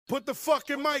Put the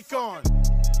fucking mic on.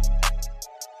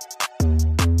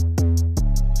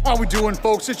 How we doing,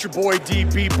 folks? It's your boy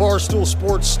DP, Barstool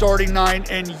Sports Starting 9,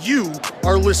 and you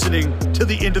are listening to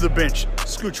the End of the Bench.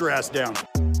 Scoot your ass down.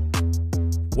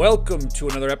 Welcome to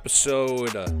another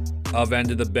episode of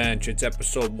End of the Bench. It's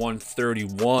episode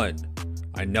 131.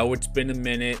 I know it's been a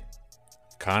minute,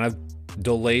 kind of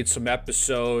delayed some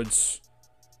episodes.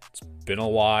 It's been a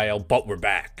while, but we're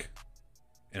back.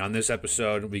 And on this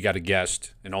episode, we got a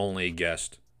guest, and only a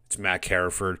guest. It's Matt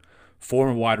Hereford,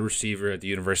 former wide receiver at the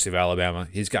University of Alabama.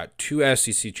 He's got 2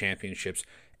 SEC championships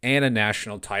and a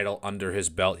national title under his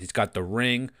belt. He's got the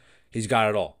ring. He's got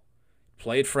it all.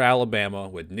 Played for Alabama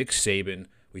with Nick Saban.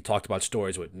 We talked about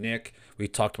stories with Nick. We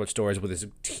talked about stories with his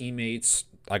teammates.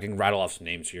 I can rattle off some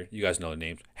names here. You guys know the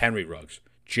names. Henry Ruggs,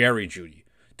 Jerry Jeudy,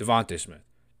 Devontae Smith,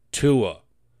 Tua,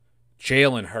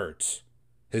 Jalen Hurts,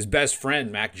 his best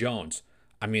friend, Mac Jones.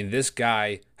 I mean, this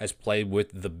guy has played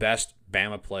with the best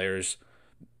Bama players,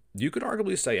 you could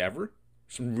arguably say ever.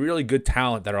 Some really good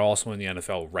talent that are also in the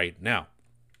NFL right now.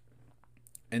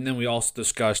 And then we also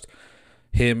discussed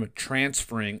him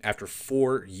transferring after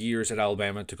 4 years at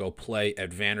Alabama to go play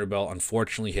at Vanderbilt.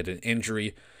 Unfortunately, he had an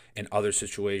injury and other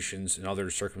situations and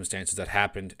other circumstances that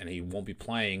happened, and he won't be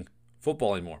playing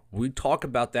football anymore. We talk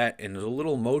about that, and it's a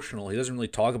little emotional. He doesn't really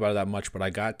talk about it that much, but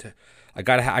I got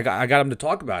him to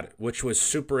talk about it, which was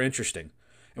super interesting.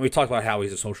 And we talked about how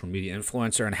he's a social media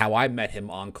influencer and how I met him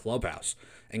on Clubhouse.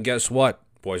 And guess what,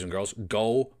 boys and girls?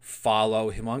 Go follow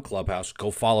him on Clubhouse.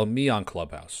 Go follow me on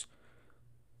Clubhouse.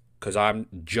 Because I'm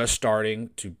just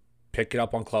starting to pick it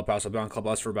up on Clubhouse. I've been on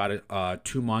Clubhouse for about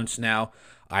 2 months now.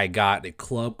 I got a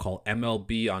club called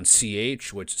MLB on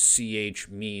CH, which CH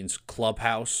means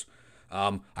Clubhouse.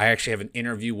 I actually have an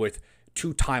interview with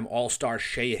 2-time All-Star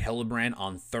Shea Hillenbrand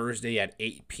on Thursday at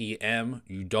 8 p.m.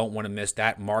 You don't want to miss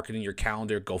that. Mark it in your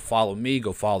calendar. Go follow me.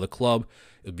 Go follow the club.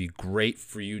 It would be great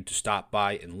for you to stop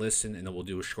by and listen, and then we'll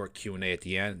do a short Q&A at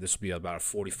the end. This will be about a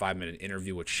 45-minute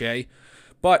interview with Shea.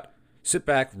 But sit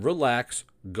back, relax,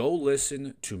 go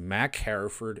listen to Mac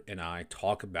Hereford and I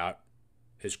talk about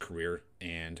his career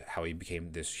and how he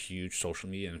became this huge social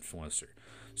media influencer.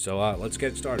 So let's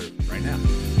get started right now.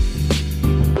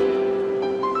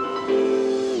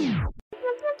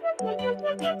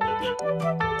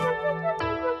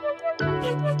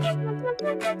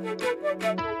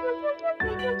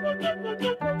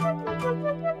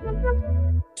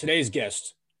 Today's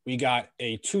guest, we got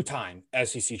a 2-time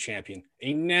SEC champion,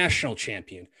 a national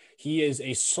champion. He is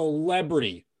a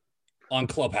celebrity on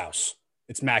Clubhouse.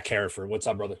 It's Matt Hereford. What's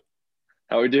up, brother?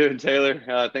 How we doing,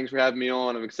 Taylor? Thanks for having me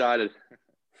on. I'm excited.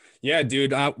 Yeah,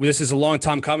 dude. This is a long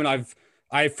time coming.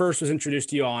 I first was introduced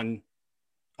to you on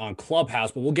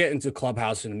Clubhouse, but we'll get into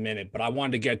Clubhouse in a minute. But I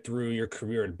wanted to get through your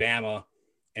career at Bama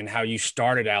and how you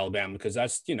started Alabama, because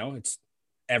that's, it's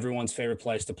everyone's favorite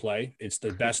place to play. It's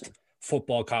the best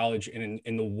football college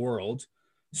in the world.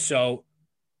 So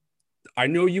I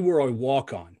know you were a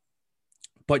walk-on,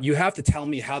 but you have to tell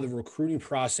me how the recruiting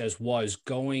process was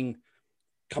coming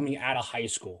out of high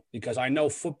school, because I know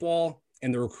football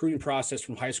and the recruiting process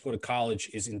from high school to college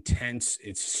is intense.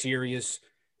 It's serious.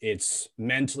 It's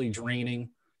mentally draining.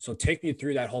 So take me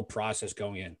through that whole process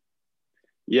going in.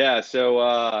 Yeah. So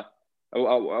I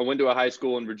went to a high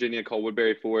school in Virginia called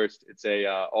Woodbury Forest. It's a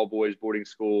all boys boarding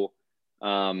school.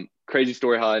 Crazy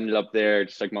story how I ended up there.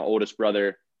 Just like my oldest brother,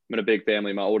 I'm in a big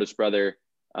family. My oldest brother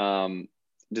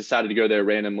decided to go there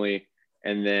randomly.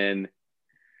 And then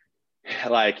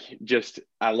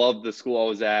I loved the school I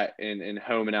was at in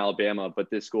home in Alabama, but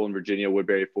this school in Virginia,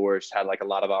 Woodbury Forest, had like a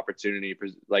lot of opportunity,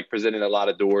 presented a lot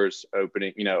of doors,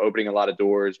 opening a lot of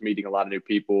doors, meeting a lot of new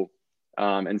people,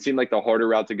 and seemed like the harder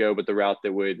route to go, but the route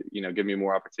that would, give me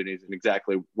more opportunities and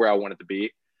exactly where I wanted to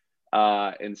be.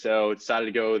 And so decided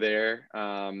to go there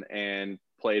and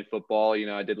played football.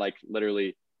 I did like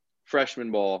literally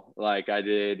freshman ball. Like I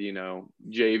did,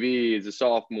 JV as a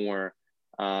sophomore,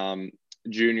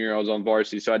 junior, I was on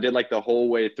varsity. So I did like the whole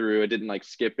way through. I didn't like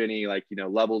skip any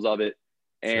levels of it.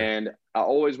 And sure. I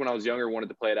always, when I was younger, wanted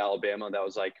to play at Alabama. That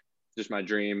was like just my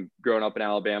dream growing up in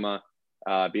Alabama,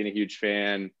 being a huge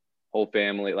fan, whole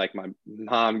family, like my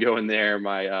mom going there,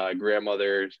 my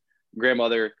grandmother,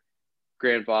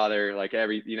 grandfather, like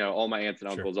all my aunts and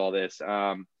uncles, sure. All this.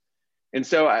 And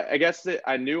so I guess that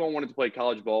I knew I wanted to play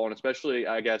college ball, and especially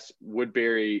I guess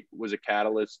Woodbury was a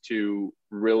catalyst to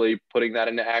really putting that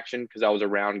into action, because I was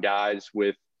around guys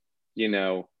with,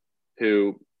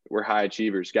 who were high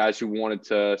achievers, guys who wanted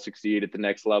to succeed at the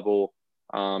next level.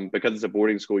 Because it's a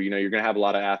boarding school, you're going to have a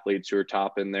lot of athletes who are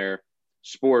top in their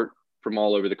sport from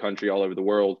all over the country, all over the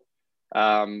world.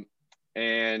 And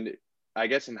I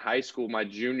guess in high school, my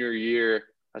junior year,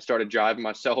 I started driving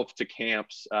myself to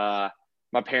camps.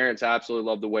 My parents absolutely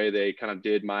loved the way they kind of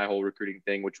did my whole recruiting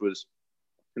thing, which was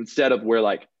instead of where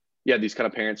like you had these kind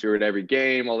of parents who were at every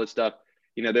game, all this stuff,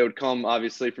 you know, they would come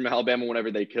obviously from Alabama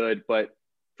whenever they could. But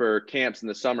for camps in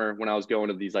the summer, when I was going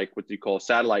to these like what you call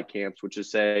satellite camps, which is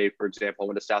say, for example, I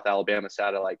went to South Alabama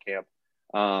satellite camp.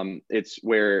 It's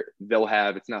where they'll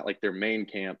have, it's not like their main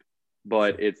camp,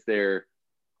 but it's their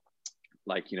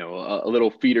like, you know, a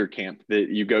little feeder camp that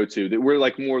you go to that we're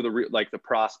like more of the like the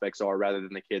prospects are rather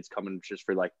than the kids coming just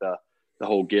for like the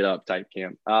whole get up type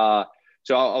camp.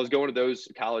 So I was going to those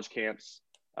college camps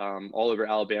all over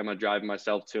Alabama, driving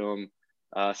myself to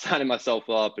them, signing myself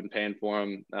up and paying for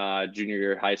them junior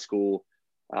year high school.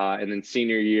 And then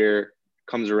senior year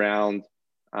comes around,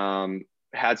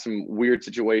 had some weird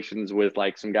situations with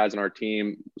like some guys on our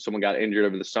team. Someone got injured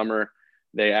over the summer.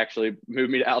 They actually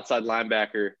moved me to outside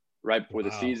linebacker right before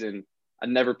the season. I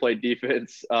never played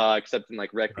defense except in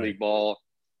like rec league ball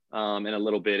and a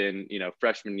little bit in, you know,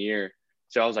 freshman year.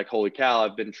 So I was like, holy cow,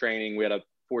 I've been training. We had a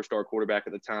 4-star quarterback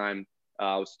at the time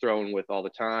I was throwing with all the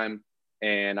time.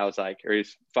 And I was like, or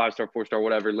he's 5-star, 4-star,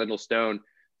 whatever, Lyndall Stone.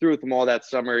 Threw with him all that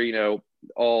summer, you know,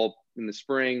 all in the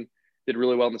spring. Did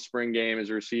really well in the spring game as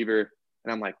a receiver.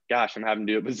 And I'm like, gosh, I'm having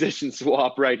to do a position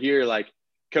swap right here. Like,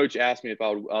 coach asked me if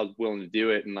I was willing to do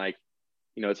it. And like,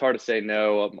 you know, it's hard to say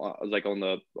no. I was like on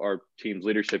our team's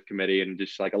leadership committee and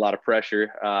just like a lot of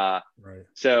pressure.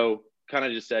 So kind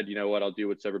of just said, you know what, I'll do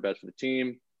what's ever best for the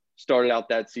team. Started out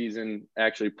that season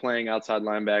actually playing outside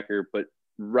linebacker, but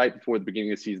right before the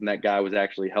beginning of the season, that guy was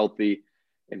actually healthy.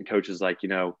 And coach is like, you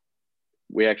know,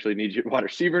 we actually need you at wide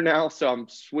receiver now. So I'm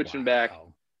switching back,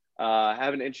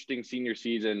 have an interesting senior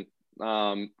season.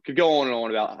 Could go on and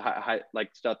on about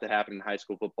like stuff that happened in high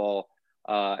school football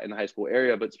in the high school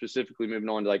area, but specifically moving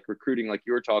on to like recruiting, like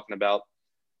you were talking about.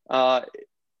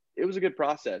 It was a good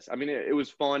process. I mean, it was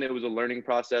fun. It was a learning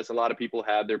process. A lot of people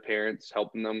had their parents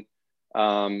helping them,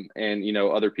 and, you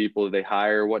know, other people they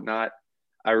hire or whatnot.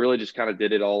 I really just kind of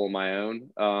did it all on my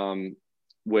own,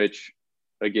 which,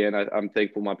 again, I'm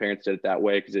thankful my parents did it that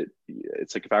way because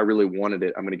it's like if I really wanted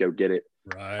it, I'm going to go get it.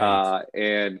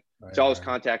 So I was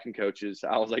contacting coaches.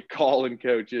 I was like calling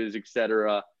coaches,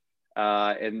 etc.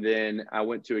 And then I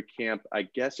went to a camp. I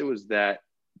guess it was that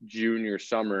junior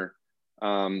summer,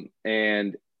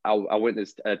 and I went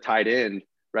as a tight end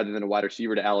rather than a wide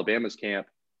receiver to Alabama's camp.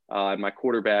 My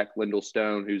quarterback, Lyndall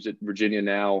Stone, who's at Virginia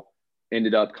now,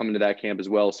 ended up coming to that camp as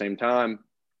well, same time.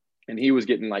 And he was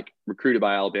getting like recruited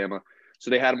by Alabama.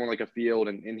 So they had him on like a field,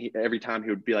 and he, every time he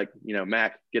would be like, you know,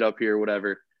 Mac, get up here,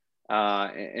 whatever.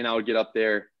 And I would get up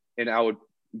there and I would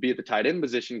be at the tight end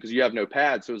position because you have no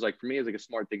pads. So it was like, for me, it was like a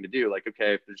smart thing to do. Like,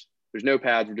 okay, if there's no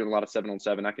pads, we're doing a lot of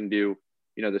 7-on-7. I can do,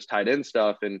 you know, this tight end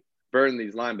stuff and burn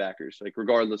these linebackers, like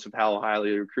regardless of how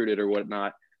highly recruited or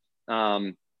whatnot.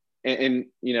 And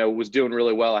you know, was doing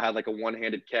really well. I had like a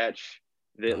one-handed catch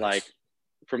that like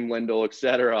from Lyndall, et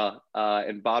cetera.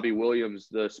 And Bobby Williams,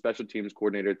 the special teams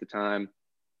coordinator at the time,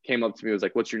 came up to me, was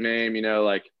like, what's your name? You know,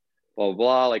 like blah, blah,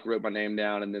 blah, like wrote my name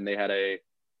down. And then they had a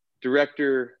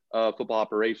director of football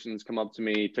operations come up to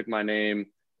me, took my name,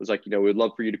 was like, you know, we'd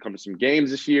love for you to come to some games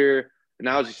this year. And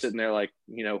I was just sitting there like,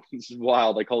 you know, this is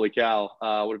wild. Like, holy cow,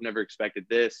 would have never expected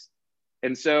this.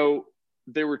 And so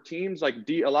there were teams like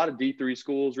a lot of D3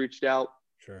 schools reached out.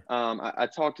 I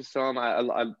talked to some.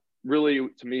 I really,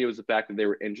 to me, it was the fact that they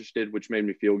were interested, which made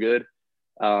me feel good.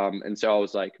 And so I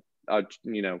was like, I'd,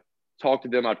 you know, talk to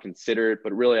them. I'd consider it.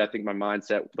 But really, I think my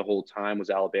mindset the whole time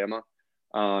was Alabama.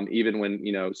 Even when,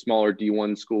 you know, smaller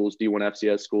D1 schools, D1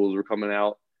 FCS schools were coming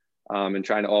out and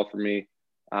trying to offer me,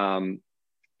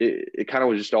 it kind of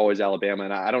was just always Alabama.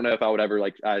 And I don't know if I would ever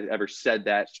I ever said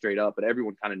that straight up, but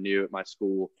everyone kind of knew at my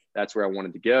school that's where I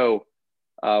wanted to go.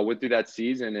 Went through that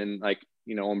season, and like,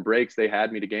 you know, on breaks they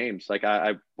had me to games. Like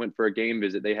I went for a game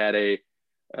visit. They had a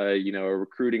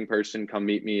recruiting person come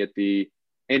meet me at the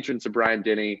entrance of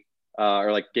Bryant-Denny,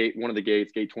 or like one of the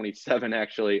gates, gate 27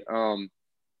 actually.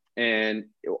 And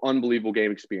unbelievable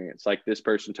game experience. Like, this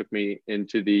person took me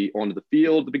onto the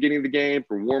field at the beginning of the game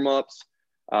for warm-ups,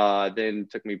 then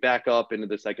took me back up into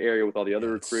this like area with all the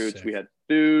other recruits. Sick. We had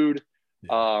food.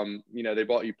 You know, they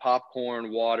bought you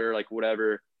popcorn, water, like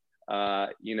whatever,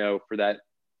 you know, for that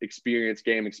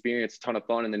game experience, ton of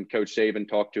fun. And then Coach Saban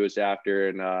talked to us after,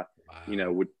 and you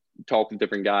know, would talk to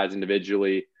different guys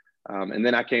individually. And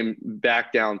then I came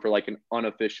back down for like an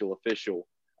unofficial official,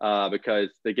 because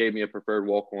they gave me a preferred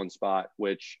walk-on spot,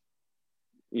 which,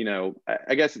 you know,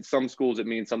 I guess at some schools it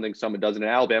means something, some it doesn't. In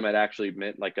Alabama, it actually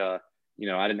meant like you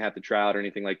know, I didn't have to try out or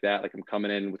anything like that. Like, I'm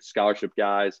coming in with scholarship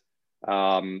guys.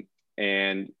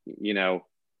 And, you know,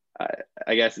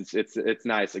 I guess it's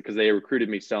nice because they recruited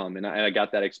me some, and I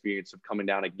got that experience of coming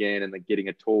down again and like getting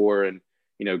a tour and,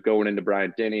 going into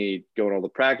Bryant-Denny, going to all the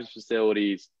practice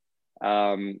facilities.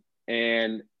 And,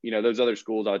 those other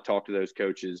schools, I would talk to those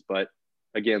coaches. But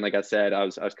again, like I said, I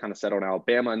was kind of set on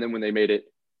Alabama. And then when they made it,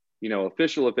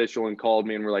 official and called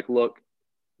me and were like, look,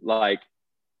 like,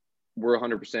 we're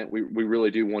 100%. We really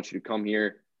do want you to come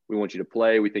here. We want you to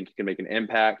play. We think you can make an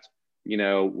impact.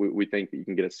 We think that you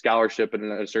can get a scholarship in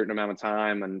a certain amount of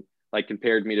time. And like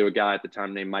compared me to a guy at the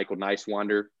time named Michael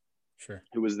Nicewander, Sure,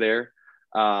 who was there.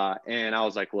 And I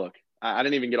was like, look, I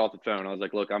didn't even get off the phone. I was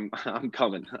like, look, I'm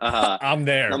coming. I'm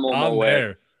there. I'm on my way.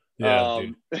 There. Yeah,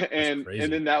 dude.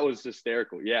 And then that was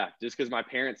hysterical. Yeah. Just because my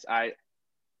parents, I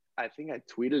think I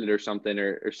tweeted it or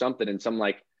something, and some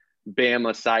like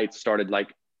Bama sites started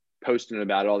like posting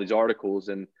about it, all these articles,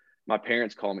 and my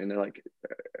parents called me and they're like,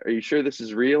 are you sure this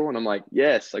is real? And I'm like,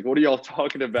 yes. Like, what are y'all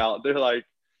talking about? They're like,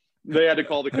 they had to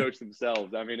call the coach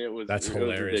themselves. I mean, That's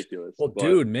hilarious. Was ridiculous. Well,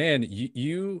 dude, man,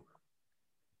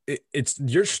 it's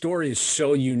your story is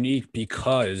so unique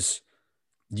because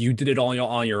you did it all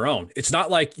on your own. It's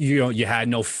not like, you had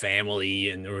no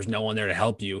family and there was no one there to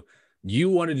help you. You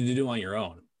wanted to do it on your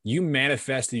own. You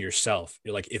manifested yourself.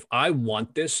 You're like, if I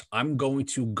want this, I'm going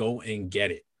to go and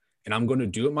get it. And I'm going to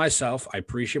do it myself. I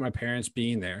appreciate my parents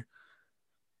being there.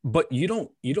 But you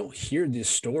don't hear this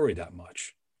story that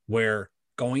much, where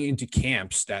going into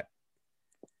camps that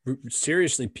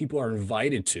seriously people are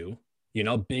invited to,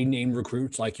 big name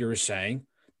recruits, like you were saying,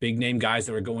 big name guys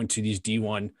that are going to these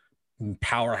D1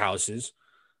 powerhouses.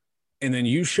 And then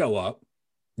you show up,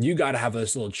 you got to have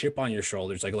this little chip on your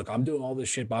shoulders. Like, look, I'm doing all this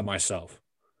shit by myself.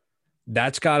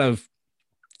 That's got to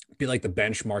be like the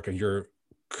benchmark of your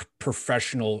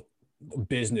professional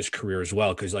business career as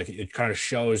well. Cause like, it kind of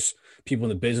shows people in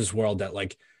the business world that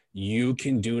like you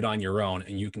can do it on your own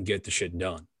and you can get the shit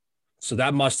done. So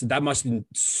that must have been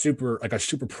a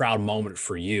super proud moment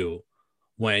for you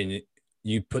when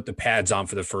you put the pads on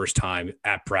for the first time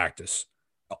at practice.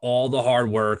 All the hard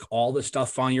work, all the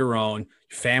stuff on your own,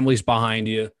 your family's behind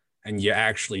you, and you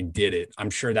actually did it.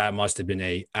 I'm sure that must have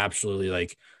been absolutely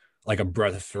like a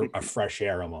breath of fresh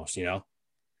air almost,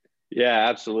 Yeah,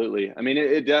 absolutely. I mean,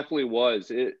 it definitely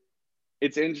was.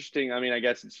 It's interesting. I mean, I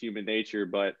guess it's human nature,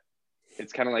 but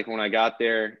it's kind of like when I got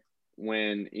there,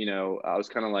 when, I was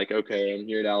kind of like, okay, I'm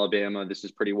here at Alabama. This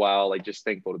is pretty wild. Like, just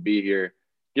thankful to be here.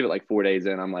 Give it like 4 days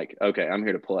in, I'm like, okay, I'm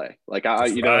here to play. Like, what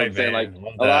I'm saying? Like,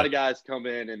 a lot of guys come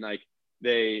in and like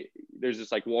there's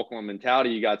this like walk on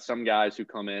mentality. You got some guys who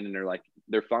come in and they're like,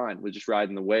 they're fine with just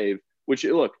riding the wave, which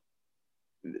look,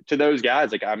 to those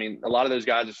guys, like, I mean, a lot of those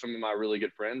guys are some of my really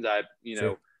good friends.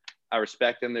 Sure. I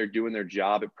respect them. They're doing their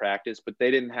job at practice, but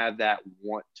they didn't have that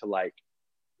want to like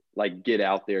get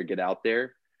out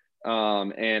there.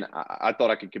 And I thought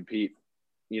I could compete,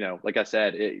 like I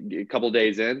said, a couple of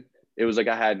days in, it was like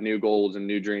I had new goals and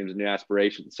new dreams and new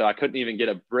aspirations. So I couldn't even get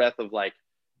a breath of like,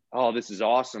 oh, this is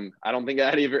awesome. I don't think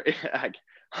I'd even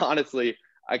honestly,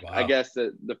 I guess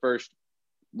the first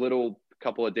little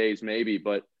couple of days maybe,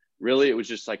 but really it was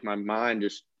just like my mind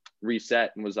just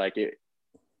reset and was like,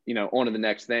 on to the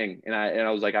next thing. And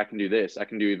I was like, I can do this. I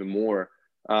can do even more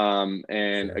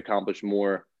and accomplish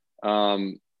more.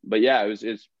 But yeah,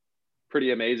 it's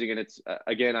pretty amazing. And it's,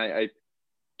 again, I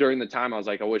during the time I was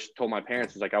like, told my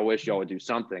parents, I wish y'all would do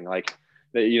something like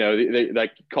that, they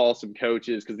like call some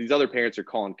coaches, because these other parents are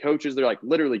calling coaches. They're like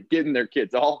literally getting their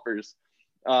kids offers.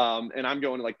 And I'm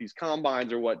going to like these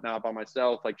combines or whatnot by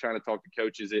myself, like trying to talk to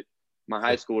coaches at my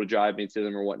high school to drive me to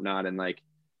them or whatnot. And like,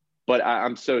 but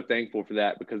I'm so thankful for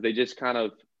that, because they just kind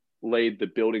of laid the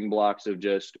building blocks of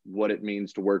just what it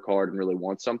means to work hard and really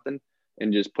want something,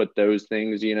 and just put those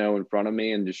things, in front of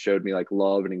me, and just showed me like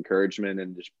love and encouragement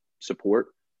and just support.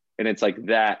 And it's like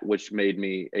that, which made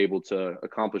me able to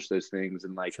accomplish those things.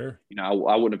 And like, I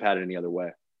wouldn't have had it any other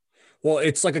way. Well,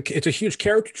 it's a huge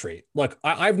character trait. Look,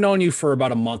 I've known you for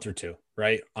about a month or two,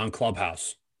 right? On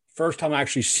Clubhouse. First time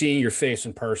actually seeing your face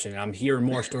in person. I'm hearing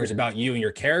more stories about you and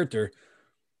your character.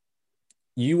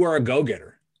 You are a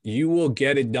go-getter. You will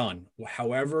get it done,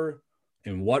 however,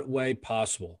 in what way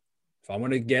possible. If I'm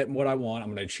going to get what I want, I'm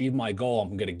going to achieve my goal,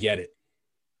 I'm going to get it.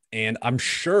 And I'm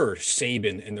sure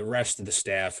Saban and the rest of the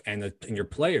staff and your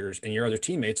players and your other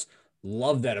teammates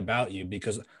love that about you,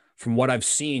 because from what I've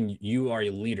seen, you are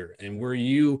a leader. And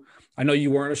I know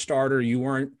you weren't a starter. You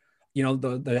weren't,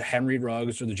 the Henry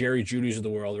Ruggs or the Jerry Judys of the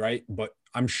world, right? But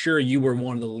I'm sure you were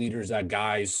one of the leaders that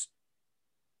guys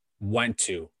went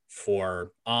to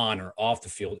for on or off the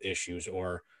field issues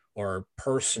or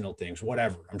personal things,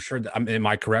 whatever. I'm sure am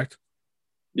I correct?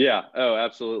 Yeah. Oh,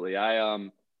 absolutely.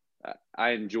 I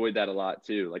enjoyed that a lot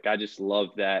too. Like, I just love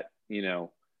that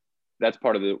that's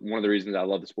part of one of the reasons I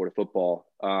love the sport of football.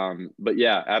 But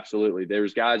yeah, absolutely.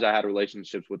 There's guys I had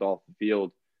relationships with off the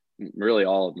field, really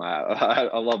all of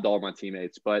I loved all of my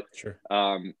teammates, but, Sure.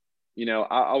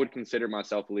 I would consider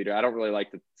myself a leader. I don't really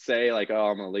like to say like, oh,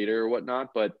 I'm a leader or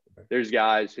whatnot, but there's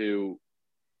guys who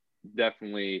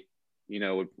definitely,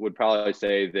 would probably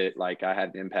say that like I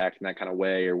had an impact in that kind of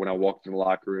way, or when I walked in the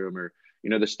locker room, or,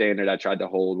 the standard I tried to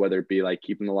hold, whether it be like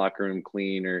keeping the locker room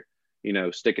clean, or,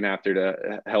 sticking after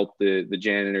to help the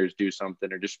janitors do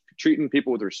something, or just treating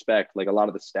people with respect. Like a lot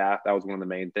of the staff, that was one of the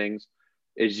main things,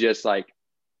 is just like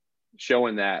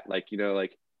showing that, like,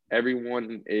 like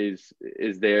everyone is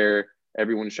there,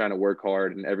 everyone's trying to work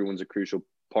hard, and everyone's a crucial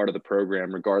part of the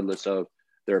program, regardless of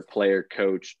their player,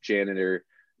 coach, janitor,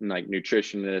 and like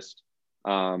nutritionist.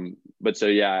 But so,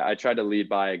 yeah, I tried to lead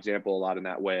by example a lot in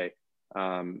that way,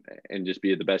 and just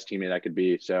be the best teammate I could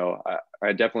be. So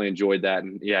I definitely enjoyed that.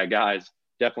 And yeah, guys,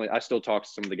 definitely, I still talk to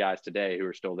some of the guys today who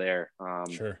are still there,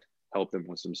 Sure. help them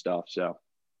with some stuff. So,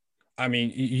 I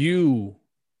mean, you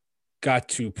got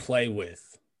to play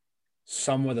with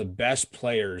some of the best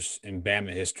players in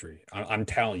Bama history. I'm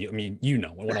telling you. I mean,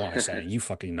 what am I saying? You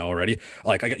fucking know already.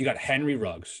 Like, you got Henry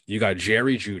Ruggs, you got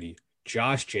Jerry Jeudy,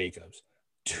 Josh Jacobs,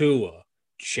 Tua,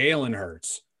 Jalen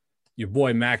Hurts, your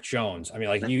boy Mac Jones. I mean,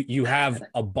 like you have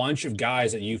a bunch of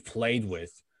guys that you've played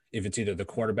with. If it's either the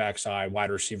quarterback side,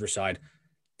 wide receiver side,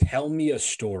 tell me a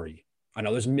story. I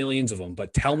know there's millions of them,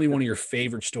 but tell me one of your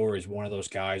favorite stories, one of those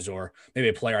guys, or maybe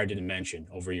a player I didn't mention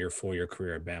over your 4-year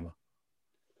career at Bama.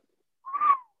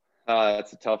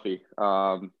 That's a toughie.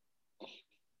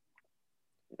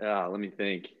 Let me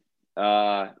think.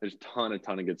 There's a ton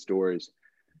of good stories.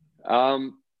 I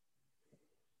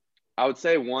would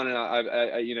say one, and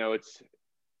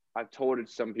I've told it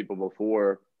to some people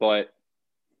before, but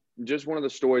just one of the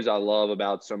stories I love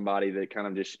about somebody that kind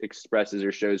of just expresses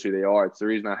or shows who they are. It's the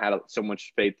reason I had so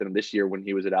much faith in him this year when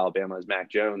he was at Alabama, as Mac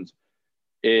Jones,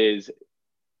 is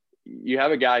you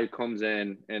have a guy who comes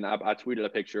in, and I tweeted a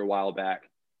picture a while back,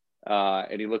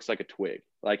 and he looks like a twig.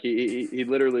 Like he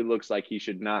literally looks like he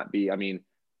should not be. I mean,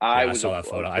 I saw that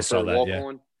photo. I saw that.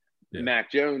 Walk-on. Yeah.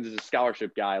 Mac Jones is a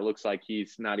scholarship guy. It looks like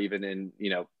he's not even in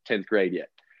 10th grade yet.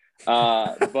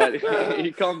 But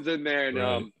he comes in there, and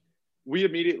right. We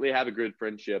immediately have a good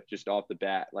friendship just off the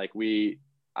bat. Like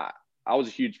I was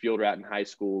a huge field rat in high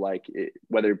school. Like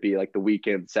whether it be like the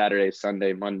weekend, Saturday,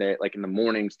 Sunday, Monday, like in the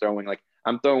mornings throwing. Like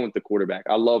I'm throwing with the quarterback.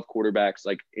 I love quarterbacks.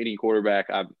 Like any quarterback,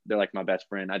 they're like my best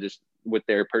friend. I just, with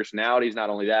their personalities,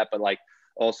 not only that, but like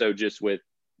also just with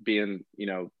being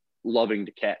loving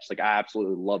to catch. Like I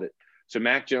absolutely love it. So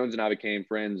Mac Jones and I became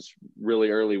friends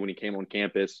really early when he came on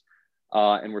campus,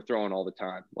 and we're throwing all the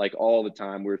time. Like all the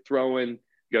time we're throwing,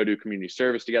 go do community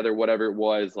service together, whatever it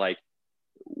was. Like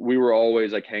we were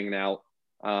always like hanging out.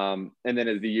 And then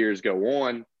as the years go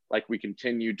on, like we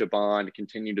continued to bond,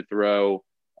 continued to throw,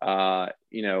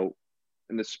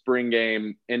 in the spring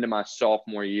game into my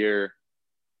sophomore year,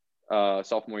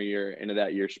 into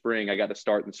that year, spring, I got to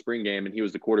start in the spring game, and he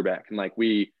was the quarterback. And like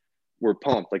we were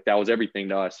pumped, like that was everything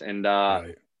to us. And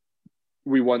Right.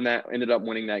 we ended up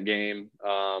winning that game.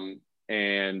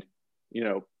 And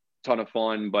ton of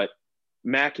fun. But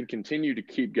Mac had continued to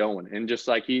keep going, and just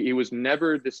like he was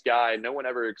never this guy. No one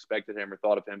ever expected him or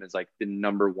thought of him as like the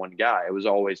number one guy. It was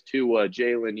always Tua,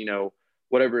 Jalen,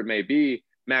 whatever it may be.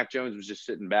 Mac Jones was just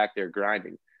sitting back there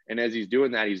grinding. And as he's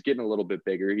doing that, he's getting a little bit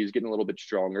bigger. He's getting a little bit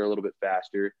stronger, a little bit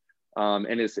faster.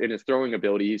 And his throwing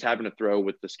ability, he's having to throw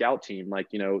with the scout team. Like,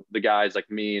 the guys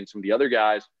like me and some of the other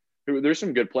guys there's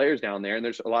some good players down there, and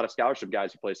there's a lot of scholarship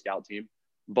guys who play scout team,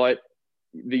 but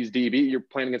these DB, you're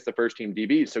playing against the first team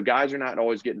DBs. So guys are not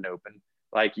always getting open.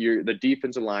 Like the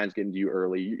defensive line's getting to you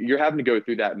early. You're having to go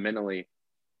through that mentally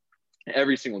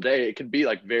every single day. It could be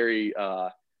like very,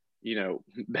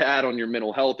 bad on your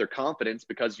mental health or confidence,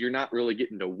 because you're not really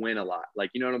getting to win a lot. Like,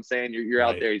 you know what I'm saying? You're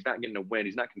Right. out there. He's not getting to win.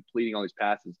 He's not completing all these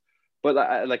passes. But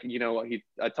I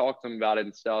talked to him about it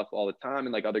and stuff all the time,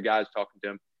 and like other guys talking to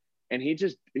him, and he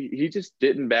just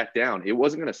didn't back down. It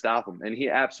wasn't going to stop him, and he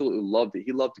absolutely loved it.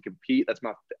 He loved to compete.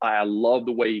 I love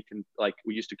the way he can, like,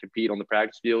 we used to compete on the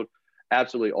practice field.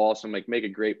 Absolutely awesome. Like, make a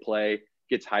great play,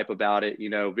 gets hype about it.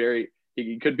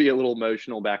 He could be a little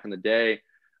emotional back in the day.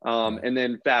 And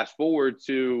then fast forward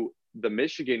to the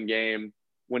Michigan game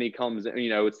when he comes in,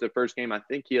 it's the first game I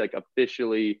think he like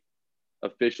officially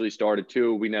started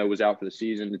too. We know was out for the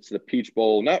season. It's the Peach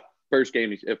Bowl. Not first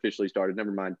game he officially started.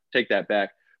 Never mind. Take that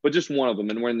back. But just one of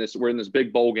them. And we're in this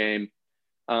big bowl game,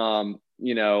 and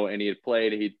he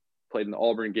played in the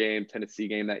Auburn game, Tennessee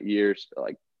game that year,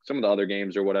 like some of the other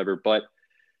games or whatever. But,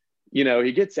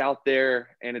 he gets out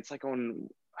there, and it's like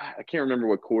I can't remember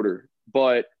what quarter,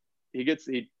 but he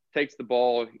takes the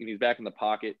ball and he's back in the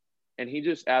pocket and he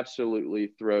just absolutely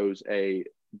throws a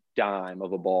dime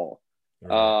of a ball,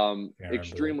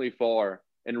 extremely far.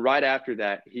 And right after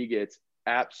that, he gets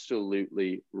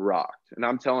absolutely rocked. And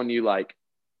I'm telling you, like,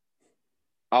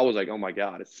 I was like, oh my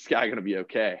God, is this guy going to be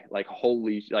okay? Like,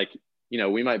 holy, like,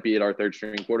 we might be at our third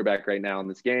string quarterback right now in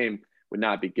this game, would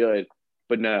not be good.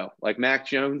 But no, like Mac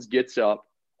Jones gets up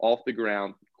off the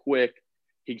ground quick.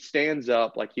 He stands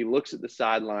up, like he looks at the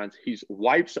sidelines. He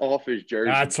wipes off his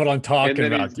jersey. That's what I'm talking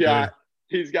about,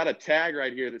 He's got a tag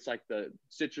right here that's like the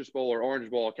Citrus Bowl or Orange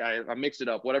Bowl. I mixed it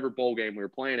up, whatever bowl game we were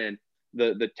playing in.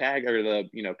 The tag or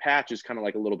the patch is kind of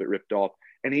like a little bit ripped off,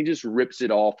 and he just rips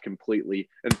it off completely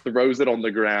and throws it on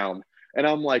the ground. And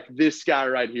I'm like, this guy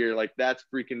right here, like that's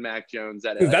freaking Mac Jones.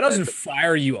 That doesn't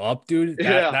fire you up, dude.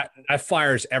 That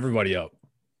fires everybody up.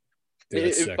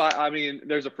 Dude, I mean,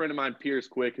 there's a friend of mine, Pierce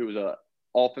Quick, who was a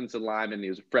offensive lineman. He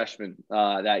was a freshman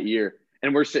that year,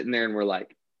 and we're sitting there and we're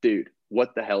like, dude,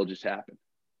 what the hell just happened?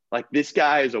 Like, this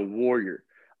guy is a warrior.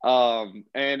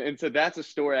 And so that's a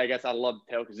story I guess I love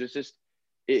to tell because it's just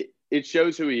it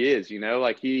shows who he is,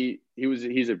 like he's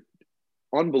an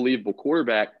unbelievable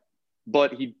quarterback,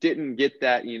 but he didn't get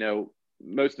that,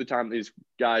 most of the time these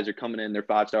guys are coming in, they're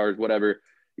 5 stars, whatever,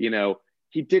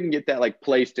 he didn't get that like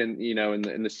placed in,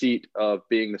 in the seat of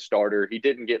being the starter. He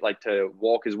didn't get like to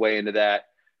walk his way into that.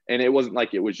 And it wasn't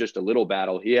like it was just a little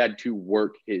battle. He had to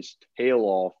work his tail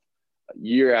off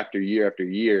year after year after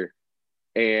year.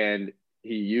 And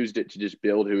he used it to just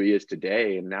build who he is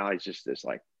today. And now he's just this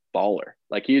like baller.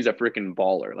 Like he's a freaking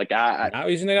baller. Like now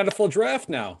he's got a full draft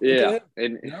now. Yeah.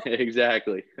 And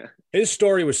exactly. His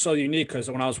story was so unique because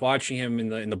when I was watching him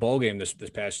in the bowl game this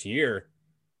past year,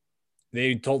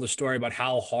 they told the story about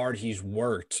how hard he's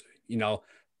worked.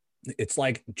 It's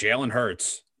like Jalen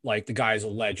Hurts. Like the guy's a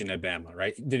legend at Bama,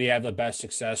 right? Did he have the best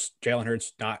success? Jalen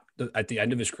Hurts, not at the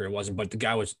end of his career, wasn't, but the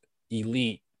guy was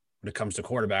elite when it comes to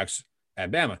quarterbacks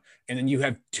at Bama. And then you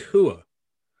have Tua,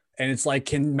 and it's like,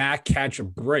 can Mac catch a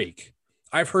break?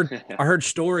 I heard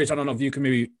stories. I don't know if you can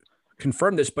maybe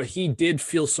confirm this, but he did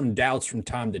feel some doubts from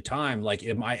time to time. Like,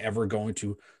 am I ever going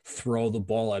to throw the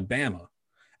ball at Bama?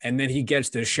 And then he gets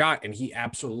the shot and he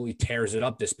absolutely tears it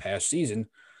up this past season,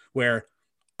 where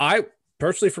I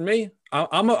personally, for me,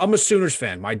 I'm a Sooners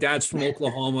fan. My dad's from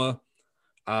Oklahoma.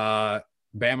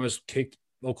 Bama's kicked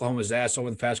Oklahoma's ass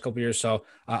over the past couple of years. So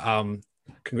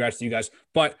congrats to you guys.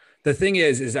 But the thing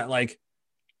is that like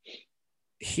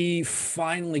he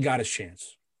finally got his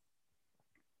chance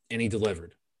and he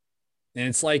delivered. And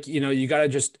it's like, you got to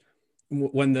just,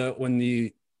 when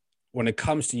it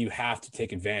comes to, you have to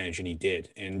take advantage, and he did.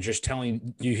 And just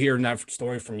you hearing that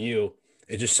story from you,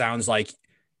 it just sounds like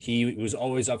he was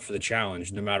always up for the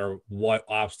challenge, no matter what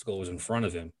obstacle was in front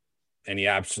of him, and he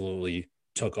absolutely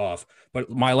took off. But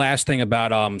my last thing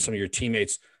about some of your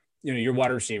teammates, you're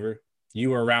wide receiver,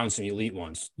 you were around some elite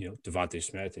ones, Devontae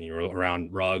Smith, and you were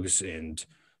around Ruggs and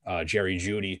Jerry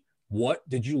Jeudy. What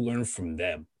did you learn from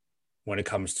them when it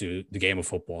comes to the game of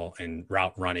football and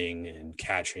route running and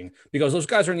catching? Because those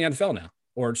guys are in the NFL now,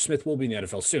 or Smith will be in the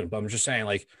NFL soon. But I'm just saying,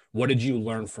 like, what did you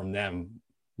learn from them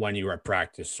when you were at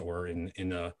practice or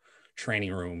in a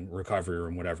training room, recovery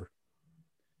room, whatever?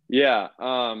 Yeah.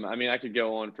 I mean, I could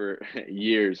go on for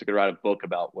years. I could write a book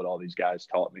about what all these guys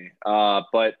taught me.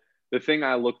 But the thing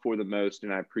I look for the most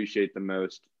and I appreciate the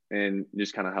most and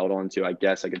just kind of held on to, I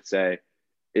guess I could say,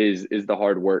 is the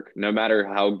hard work, no matter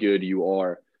how good you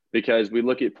are. Because we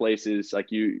look at places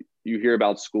like you hear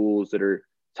about schools that are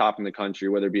top in the country,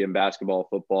 whether it be in basketball,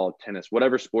 football, tennis,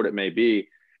 whatever sport it may be,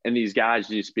 and these guys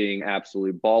just being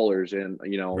absolute ballers in,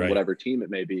 Right. whatever team it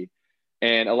may be.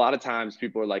 And a lot of times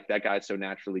people are like, that guy's so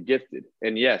naturally gifted.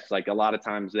 And yes, like a lot of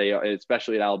times they are,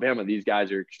 especially at Alabama, these guys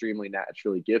are extremely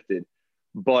naturally gifted.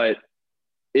 But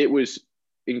it was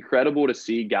incredible to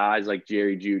see guys like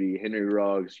Jerry Jeudy, Henry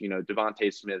Ruggs,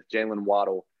 Devontae Smith, Jalen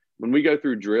Waddle. When we go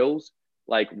through drills,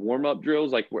 like warm-up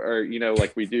drills, like we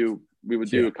would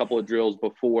do a couple of drills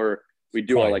before we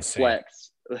do our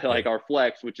flex, our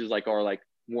flex, which is like our like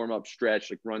warm-up stretch,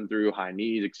 like run through high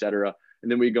knees, etc.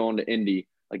 And then we go into indie,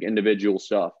 like individual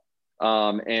stuff.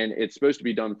 And it's supposed to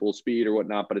be done full speed or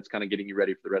whatnot, but it's kind of getting you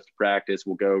ready for the rest of practice.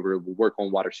 We'll work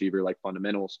on wide receiver, like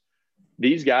fundamentals.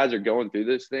 These guys are going through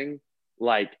this thing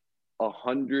like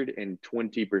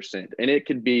 120%. And it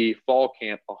could be fall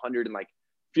camp,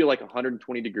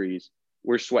 120 degrees.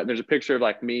 We're sweating. There's a picture of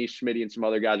like me, Schmitty, and some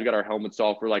other guys. We got our helmets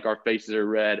off. We're like, our faces are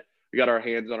red. We got our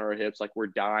hands on our hips. Like we're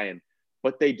dying,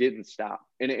 but they didn't stop.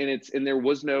 And there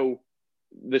was no,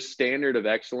 the standard of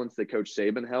excellence that Coach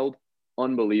Saban held,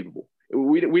 unbelievable.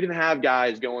 we didn't have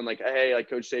guys going like, hey, like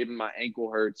Coach Saban, my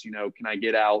ankle hurts, you know, can I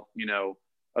get out, you know,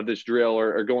 of this drill,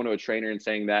 or going to a trainer and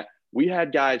saying that. We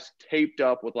had guys taped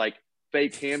up with like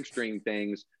fake hamstring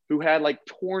things who had like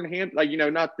torn like, you know,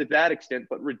 not to that extent,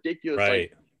 but ridiculous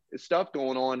like stuff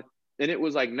going on. And it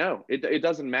was like, no, it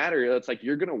doesn't matter. It's like,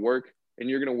 you're going to work, and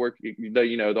you're going to work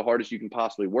the hardest you can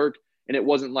possibly work. And it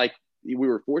wasn't like we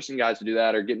were forcing guys to do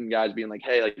that, or getting guys being like,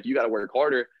 hey, like you got to work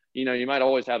harder. You know, you might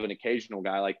always have an occasional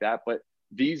guy like that, but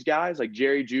these guys like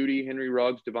Jerry Jeudy, Henry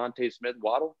Ruggs, Devontae Smith,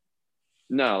 Waddle,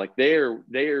 no, like they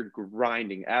are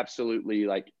grinding, absolutely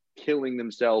like killing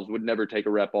themselves, would never take a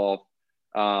rep off.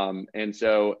 And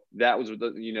so that was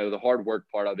the hard work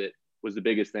part of it was the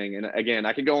biggest thing. And again,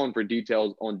 I could go on for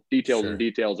details and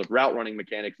details of route running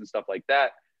mechanics and stuff like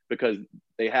that, because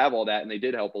they have all that and they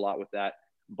did help a lot with that.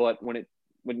 But when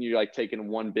you're like taking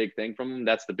one big thing from them,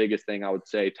 that's the biggest thing I would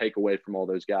say take away from all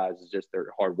those guys is just their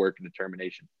hard work and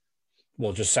determination.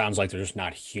 Well, it just sounds like they're just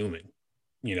not human.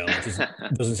 You know,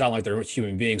 it doesn't sound like they're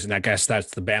human beings. And I guess that's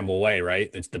the Bama way, right?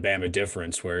 It's the Bama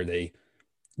difference, where they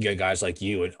get guys like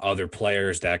you and other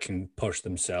players that can push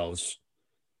themselves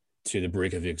to the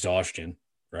brink of exhaustion,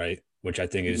 right? Which I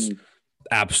think is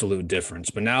absolute difference.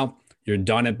 But now you're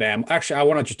done at Bama. Actually, I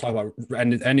want to just talk about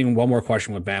ending one more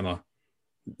question with Bama.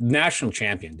 National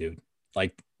champion, dude.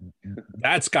 Like,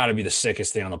 that's got to be the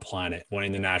sickest thing on the planet,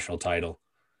 winning the national title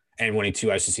and winning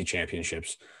 2 SEC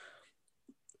championships.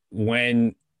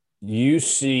 When you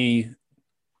see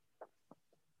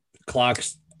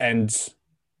clocks and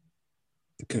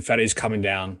confetti's coming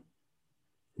down,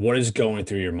 what is going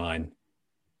through your mind,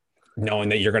 knowing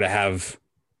that you're going to have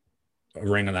a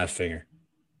ring on that finger?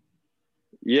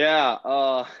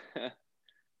 Yeah.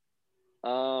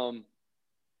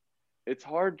 It's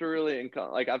hard to really,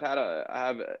 like I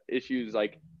have issues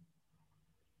like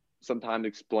sometimes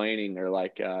explaining or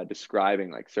like describing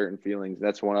like certain feelings.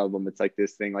 That's one of them. It's like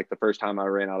this thing, like the first time I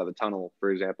ran out of the tunnel, for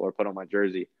example, or put on my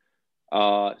jersey,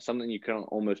 something you couldn't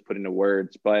almost put into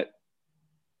words. But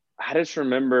I just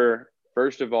remember,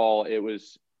 first of all, it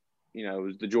was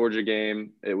the Georgia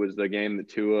game. It was the game that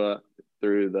Tua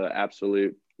threw the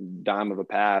absolute dime of a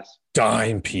pass.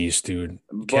 Dime piece, dude.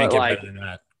 Can't get better than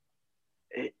that.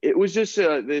 It was just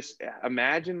this,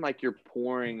 imagine like you're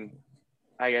pouring,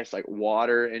 I guess, like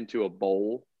water into a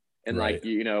bowl, and right. Like,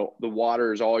 the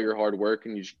water is all your hard work,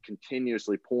 and you're just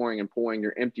continuously pouring and pouring.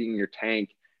 You're emptying your tank.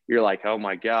 You're like, oh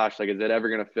my gosh, like, is it ever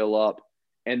going to fill up?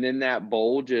 And then that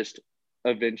bowl just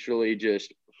eventually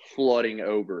just flooding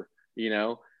over,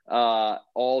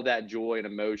 all that joy and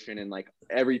emotion and like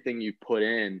everything you put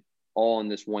in all in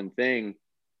this one thing,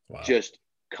 wow. Just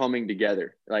coming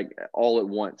together like all at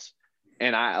once.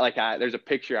 And there's a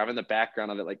picture, I'm in the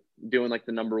background of it, like doing like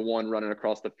the number one running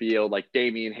across the field. Like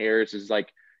Damian Harris is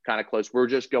like kind of close. We're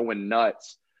just going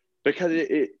nuts because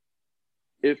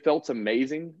it felt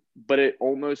amazing, but it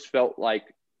almost felt like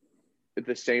at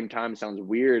the same time, it sounds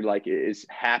weird. Like as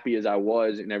happy as I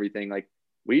was and everything, like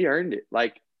we earned it.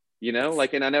 Like, and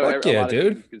I know a lot of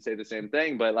people can say the same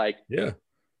thing, but like, yeah,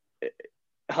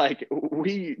 like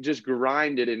we just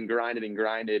grinded and grinded and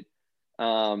grinded.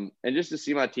 And just to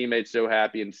see my teammates so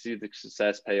happy and see the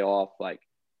success pay off, like,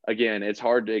 again, it's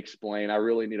hard to explain. I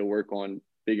really need to work on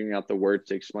figuring out the words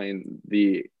to explain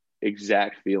the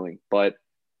exact feeling, but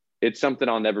it's something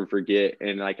I'll never forget.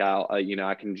 And like,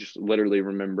 I can just literally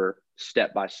remember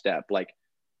step by step, like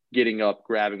getting up,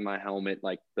 grabbing my helmet,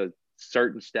 like the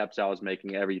certain steps I was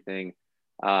making, everything,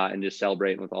 and just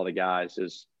celebrating with all the guys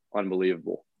is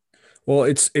unbelievable. Well,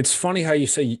 it's funny how you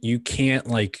say you can't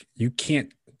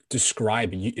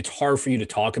describe it. It's hard for you to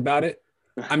talk about it.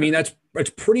 I mean, it's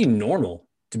pretty normal,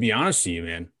 to be honest with you,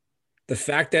 man. The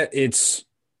fact that it's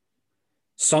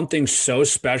something so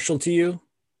special to you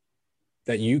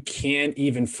that you can't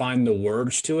even find the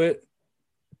words to it,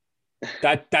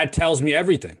 that tells me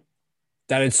everything.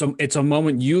 That it's a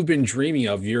moment you've been dreaming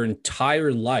of your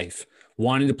entire life,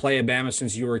 wanting to play at Bama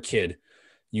since you were a kid.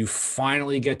 You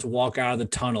finally get to walk out of the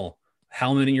tunnel,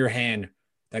 helmet in your hand,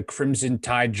 that Crimson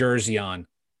Tide jersey on,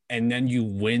 and then you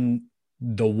win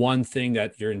the one thing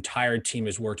that your entire team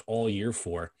has worked all year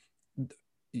for.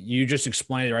 You just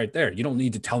explained it right there. You don't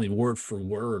need to tell me word for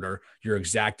word or your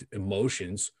exact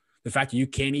emotions. The fact that you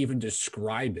can't even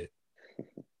describe it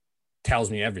tells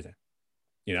me everything.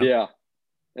 Yeah.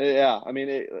 I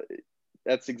mean,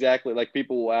 that's exactly, like,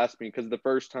 people will ask me, because the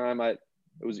first time it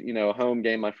was, a home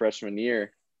game my freshman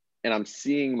year, and I'm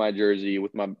seeing my jersey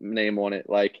with my name on it,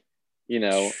 like,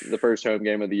 the first home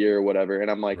game of the year or whatever. And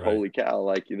I'm like, right. Holy cow,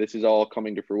 like, this is all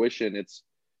coming to fruition. It's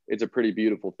a pretty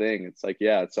beautiful thing. It's like,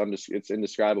 yeah, it's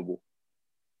indescribable.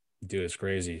 Dude, it's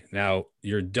crazy. Now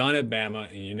you're done at Bama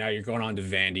and now you're going on to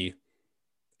Vandy.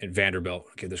 at Vanderbilt.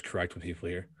 I'll get this correct with people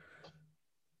here.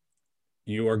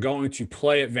 You are going to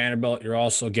play at Vanderbilt. You're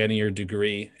also getting your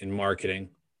degree in marketing.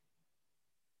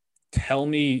 Tell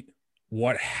me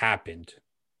what happened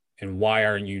and why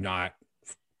aren't you not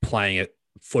playing at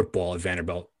football at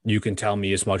Vanderbilt? You can tell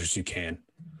me as much as you can.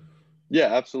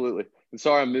 Yeah, absolutely. I'm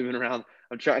sorry I'm moving around.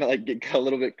 I'm trying to like get a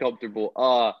little bit comfortable.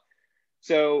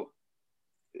 So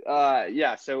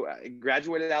I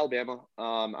graduated Alabama.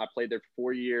 I played there for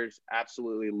 4 years.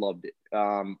 Absolutely loved it.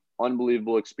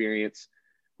 Unbelievable experience.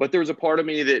 But there was a part of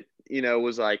me that,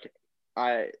 was like,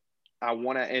 I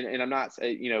want to, and I'm not,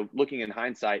 looking in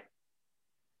hindsight,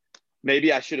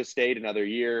 maybe I should have stayed another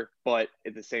year. But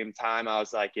at the same time, I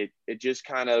was like, it just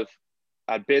kind of,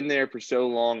 I'd been there for so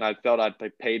long. I felt I'd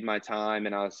paid my time,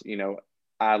 and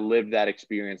I lived that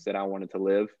experience that I wanted to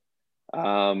live.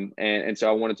 And so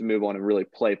I wanted to move on and really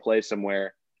play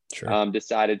somewhere. Sure.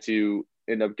 Decided to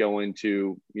end up going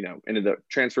to, into the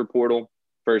transfer portal,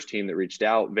 first team that reached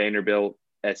out, Vanderbilt,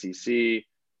 SEC,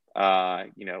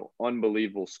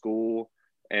 unbelievable school.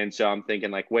 And so I'm thinking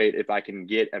like, wait, if I can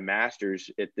get a master's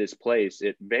at this place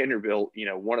at Vanderbilt,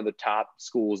 one of the top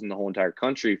schools in the whole entire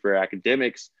country for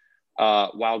academics,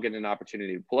 while getting an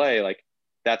opportunity to play, like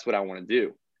that's what I want to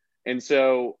do. And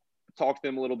so talked to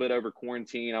them a little bit over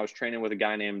quarantine. I was training with a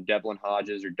guy named Devlin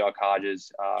Hodges or Duck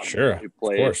Hodges, Sure. who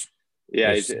played. Of course.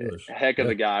 Yeah, he's a heck of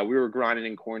a guy. We were grinding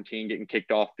in quarantine, getting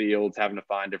kicked off fields, having to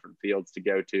find different fields to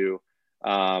go to,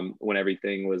 when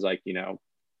everything was like,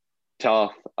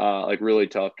 tough, like really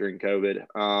tough during COVID.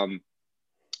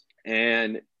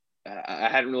 And I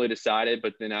hadn't really decided,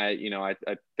 but then I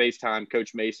FaceTime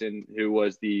Coach Mason, who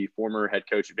was the former head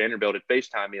coach at Vanderbilt, had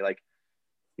FaceTime me like,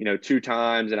 2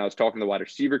 times. And I was talking to the wide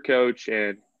receiver coach,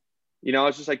 and, I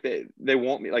was just like, they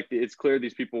want me. Like, it's clear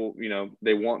these people,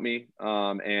 they want me.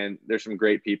 And there's some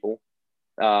great people.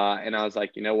 And I was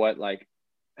like, you know what, like,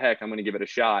 heck, I'm going to give it a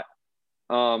shot.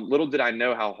 Little did I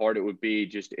know how hard it would be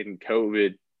just in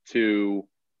COVID to,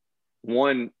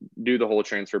 one, do the whole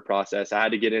transfer process. I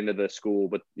had to get into the school,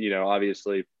 but,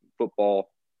 obviously football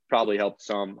probably helped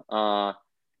some.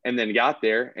 And then got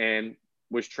there and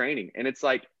was training. And it's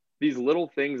like these little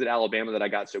things at Alabama that I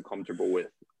got so comfortable with,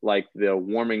 like the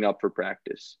warming up for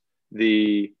practice,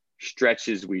 the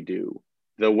stretches we do,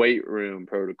 the weight room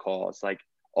protocols, like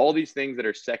all these things that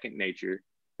are second nature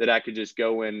that I could just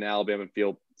go in Alabama and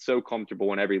feel so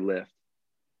comfortable in every lift.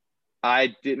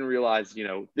 I didn't realize,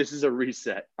 this is a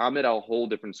reset. I'm at a whole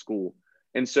different school.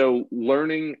 And so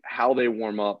learning how they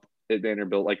warm up at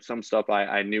Vanderbilt, like some stuff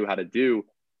I knew how to do,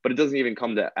 but it doesn't even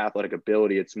come to athletic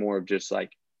ability. It's more of just like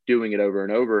doing it over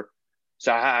and over.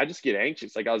 So I just get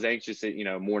anxious. Like I was anxious at,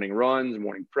 morning runs,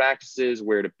 morning practices,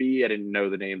 where to be. I didn't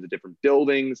know the names of different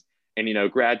buildings.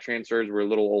 And, grad transfers were a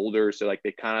little older. So like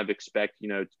they kind of expect,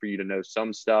 for you to know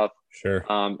some stuff. Sure.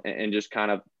 And just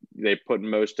kind of, they put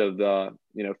most of the,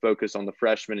 focus on the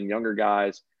freshmen and younger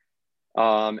guys.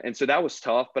 And so that was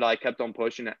tough, but I kept on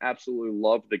pushing. I absolutely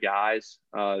loved the guys,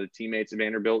 the teammates at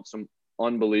Vanderbilt, some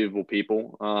unbelievable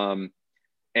people.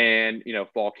 And,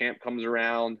 fall camp comes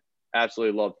around.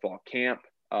 Absolutely loved fall camp.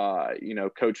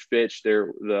 Coach Fitch,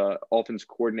 the offense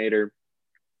coordinator,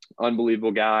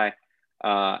 unbelievable guy,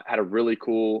 had a really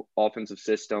cool offensive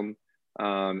system.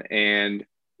 But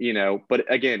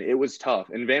again, it was tough.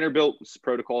 And Vanderbilt's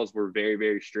protocols were very,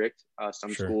 very strict.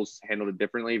 Some Sure. schools handled it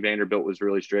differently. Vanderbilt was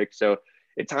really strict. So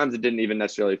at times it didn't even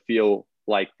necessarily feel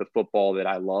like the football that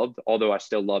I loved, although I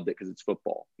still loved it because it's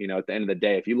football. At the end of the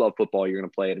day, if you love football, you're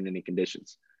going to play it in any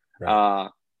conditions. Right.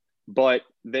 But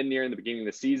then nearing the beginning of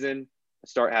the season, I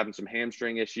start having some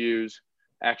hamstring issues.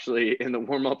 Actually, in the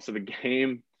warm-ups of a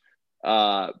game,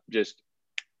 just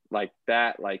like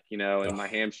that, and my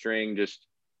hamstring just,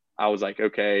 I was like,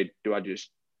 okay, do I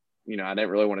just, I didn't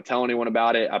really want to tell anyone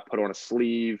about it. I put on a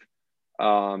sleeve,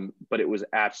 but it was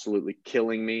absolutely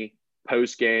killing me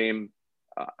post game.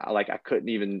 I couldn't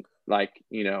even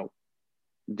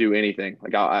do anything.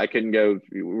 Like I couldn't go,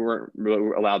 we weren't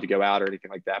really allowed to go out or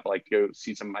anything like that, but like go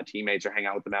see some of my teammates or hang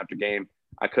out with them after game.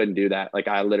 I couldn't do that. Like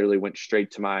I literally went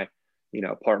straight to my,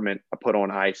 apartment. I put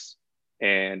on ice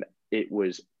and it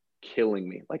was killing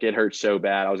me. Like it hurt so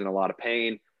bad. I was in a lot of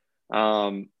pain.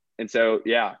 And so,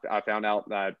 yeah, I found out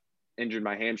that I injured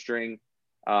my hamstring,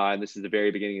 and this is the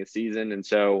very beginning of the season. And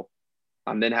so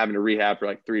I'm then having to rehab for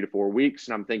like 3 to 4 weeks.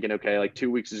 And I'm thinking, okay, like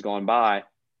 2 weeks has gone by.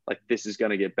 Like, this is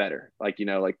going to get better. Like,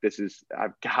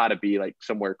 I've got to be like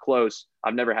somewhere close.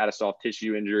 I've never had a soft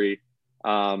tissue injury.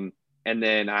 And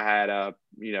then I had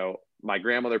my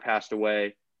grandmother passed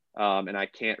away, and I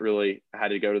had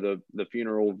to go to the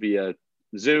funeral via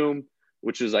Zoom,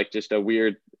 which is like just a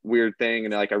weird thing.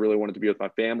 And like, I really wanted to be with my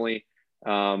family.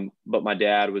 But my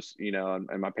dad was, and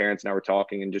my parents and I were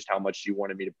talking, and just how much she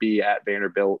wanted me to be at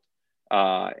Vanderbilt,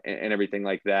 and everything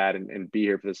like that, and be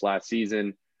here for this last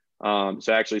season. So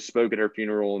I actually spoke at her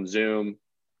funeral in Zoom.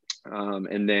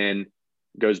 And then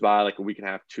goes by like a week and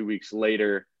a half, 2 weeks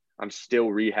later, I'm still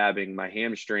rehabbing my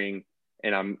hamstring,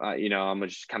 and I'm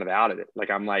just kind of out of it.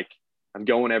 I'm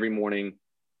going every morning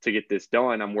to get this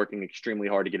done. I'm working extremely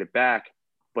hard to get it back,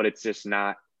 but it's just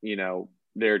not,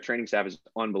 their training staff is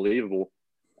unbelievable,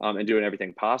 and doing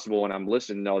everything possible. And I'm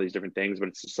listening to all these different things, but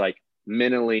it's just like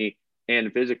mentally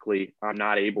and physically, I'm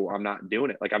not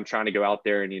doing it. Like I'm trying to go out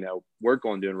there and, work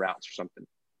on doing routes or something,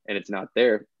 and it's not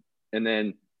there. And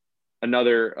then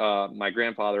my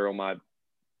grandfather on my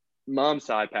mom's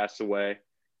side passed away.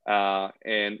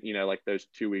 And, like those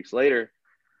 2 weeks later,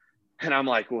 and I'm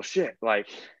like, well, shit, like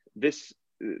this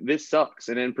sucks.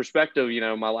 And in perspective,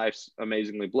 my life's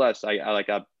amazingly blessed. I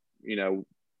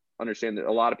understand that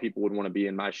a lot of people would want to be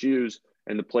in my shoes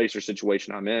and the place or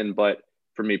situation I'm in. But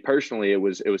for me personally, it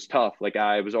was tough. Like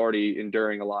I was already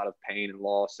enduring a lot of pain and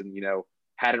loss, and,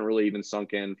 hadn't really even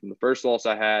sunk in from the first loss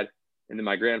I had. And then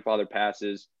my grandfather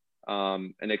passes,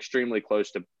 and extremely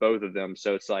close to both of them.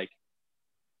 So it's like,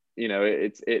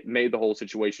 it made the whole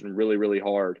situation really, really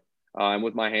hard. And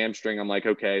with my hamstring, I'm like,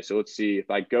 okay, so let's see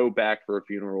if I go back for a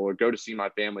funeral or go to see my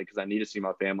family, because I need to see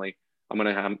my family, I'm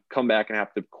going to come back and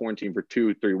have to quarantine for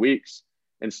 2-3 weeks,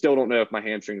 and still don't know if my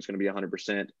hamstring is going to be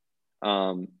 100%.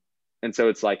 And so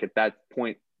it's like, at that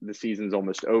point, the season's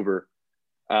almost over.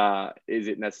 Is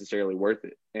it necessarily worth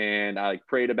it? And I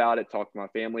prayed about it, talked to my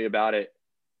family about it.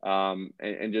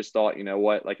 And just thought, you know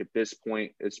what, like at this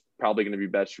point, it's probably going to be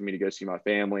best for me to go see my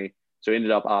family. So I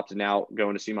ended up opting out,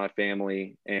 going to see my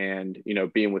family, and,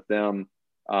 being with them,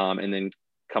 and then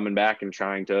coming back and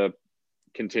trying to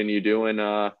continue doing,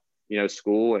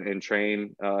 school and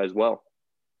train as well.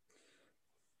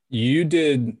 You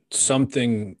did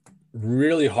something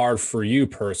really hard for you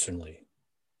personally.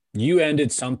 You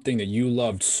ended something that you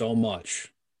loved so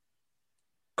much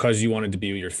because you wanted to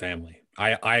be with your family.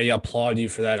 I applaud you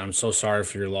for that. I'm so sorry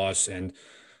for your loss. And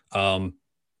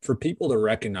for people to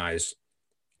recognize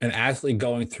an athlete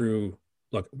going through,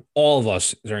 look, all of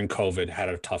us during COVID had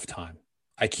a tough time.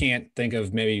 I can't think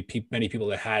of many people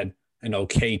that had an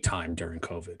okay time during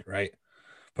COVID, right?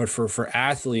 But for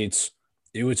athletes,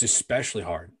 it was especially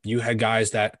hard. You had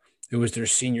guys that it was their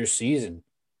senior season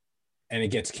and it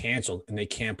gets canceled and they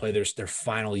can't play their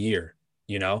final year.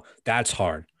 That's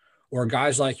hard. Or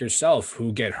guys like yourself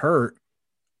who get hurt,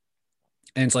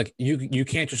 and it's like you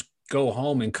can't just go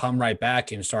home and come right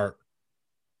back and start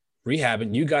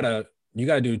rehabbing. You gotta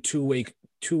do a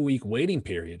 2-week waiting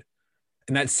period,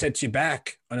 and that sets you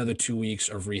back another 2 weeks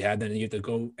of rehab. Then you have to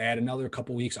go add another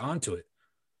couple weeks onto it.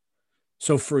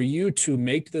 So for you to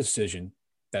make the decision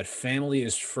that family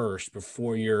is first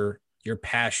before your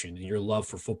passion and your love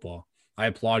for football, I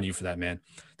applaud you for that, man.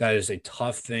 That is a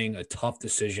tough thing, a tough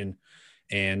decision,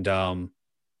 and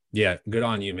yeah, good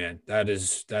on you, man. That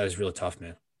is really tough,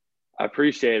 man. I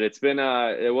appreciate it. It's been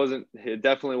it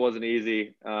definitely wasn't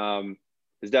easy.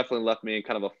 It's definitely left me in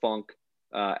kind of a funk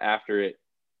after it.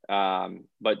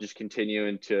 But just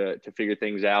continuing to figure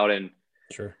things out, and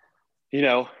sure,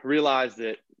 realize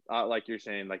that like you're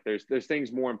saying, like there's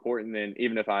things more important than,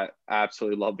 even if I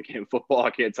absolutely love the game of football,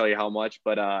 I can't tell you how much,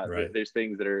 but right. There's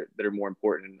things that are more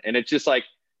important. And it's just like,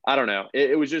 I don't know.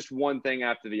 It was just one thing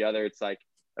after the other. It's like,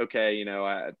 okay,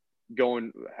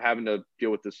 having to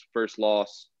deal with this first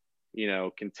loss,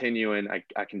 continuing,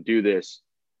 I can do this.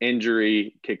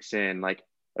 Injury kicks in, like,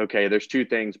 okay, there's two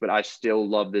things, but I still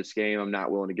love this game. I'm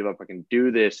not willing to give up. I can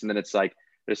do this. And then it's like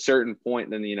at a certain point,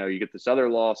 then, you get this other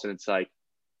loss, and it's like,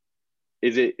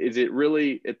 is it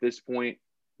really at this point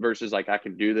versus like, I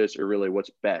can do this, or really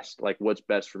what's best? Like what's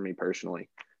best for me personally?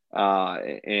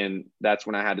 And that's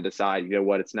when I had to decide,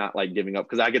 what, it's not like giving up.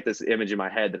 Cause I get this image in my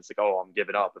head that's like, oh, I'm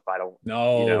giving up if I don't.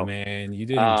 No, man, you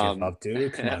didn't give up,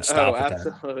 dude. Come on, stop with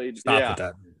absolutely. that. Stop with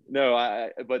that. No,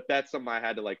 but that's something I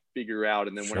had to like figure out.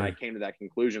 And then when I came to that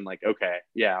conclusion, like, okay,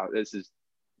 yeah, this is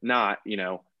not,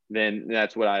 then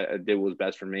that's what I did was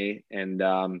best for me. And,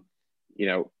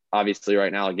 obviously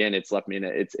right now, again, it's left me in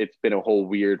it's been a whole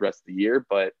weird rest of the year,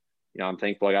 but, I'm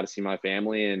thankful I got to see my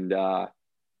family, and,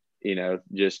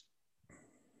 just,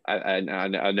 I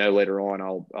know later on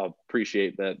I'll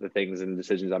appreciate the things and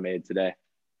decisions I made today.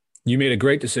 You made a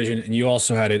great decision, and you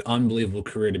also had an unbelievable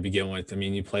career to begin with. I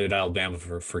mean, you played at Alabama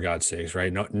for God's sakes,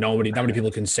 right? Not many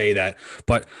people can say that.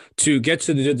 But to get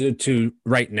to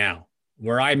right now,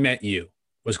 where I met you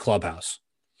was Clubhouse.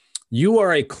 You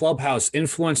are a Clubhouse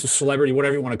influencer, celebrity,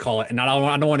 whatever you want to call it, and I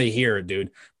don't want to hear it,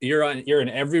 dude. You're in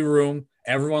every room.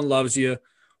 Everyone loves you.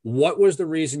 What was the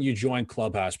reason you joined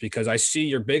Clubhouse? Because I see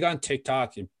you're big on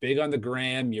TikTok, you're big on the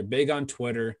gram, you're big on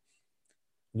Twitter.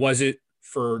 Was it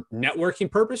for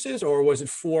networking purposes, or was it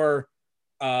for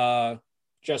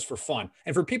just for fun?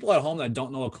 And for people at home that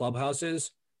don't know what Clubhouse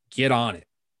is, get on it.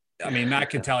 I mean,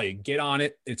 Matt can tell you, get on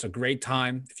it. It's a great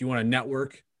time. If you want to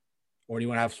network or you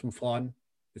want to have some fun,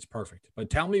 it's perfect. But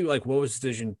tell me, like, what was the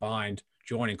decision behind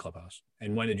joining Clubhouse,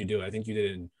 and when did you do it? I think you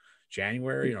did it in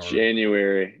January.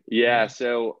 January. Yeah.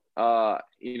 So,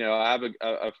 you know, I have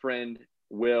a friend,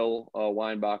 Will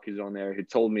Weinbach, who's on there, who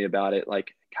told me about it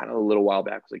like kind of a little while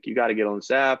back. Was like, you got to get on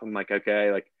this app. I'm like,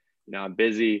 okay, like, you know, I'm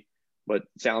busy, but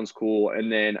it sounds cool.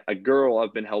 And then a girl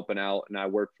I've been helping out and I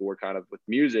work for kind of with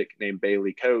music named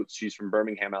Bailey Coates. She's from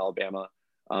Birmingham, Alabama,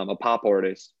 a pop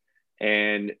artist.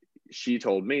 And she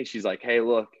told me, she's like, hey,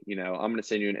 look, you know, I'm going to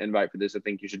send you an invite for this. I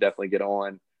think you should definitely get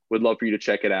on. Would love for you to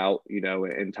check it out, you know,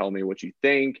 and tell me what you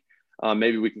think.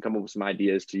 Maybe we can come up with some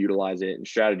ideas to utilize it and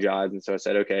strategize. And so I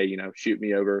said, okay, you know, shoot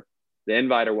me over the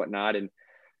invite or whatnot, and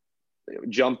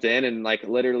jumped in. And like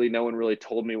literally no one really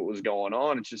told me what was going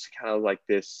on. It's just kind of like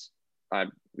this,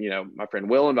 you know, my friend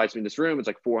Will invites me in this room. It's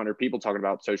like 400 people talking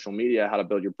about social media, how to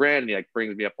build your brand. And he like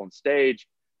brings me up on stage.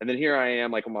 And then here I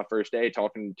am, like on my first day,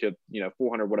 talking to, you know,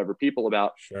 400 whatever people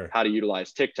about how to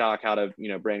utilize TikTok, how to, you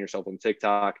know, brand yourself on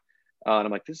TikTok. And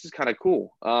I'm like, this is kind of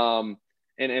cool. And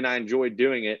I enjoyed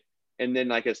doing it. And then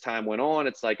like as time went on,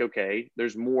 it's like, okay,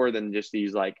 there's more than just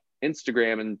these like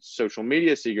Instagram and social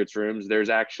media secrets rooms. There's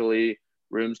actually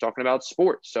rooms talking about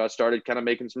sports. So I started kind of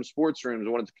making some sports rooms.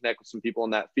 I wanted to connect with some people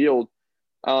in that field.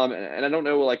 And I don't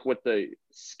know like what the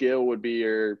skill would be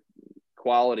or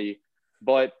quality,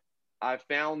 but I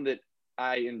found that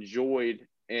I enjoyed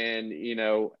and, you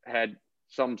know, had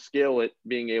some skill at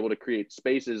being able to create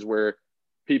spaces where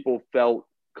people felt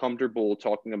comfortable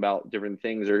talking about different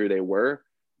things or who they were,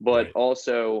 but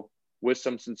also with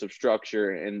some sense of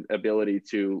structure and ability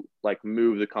to like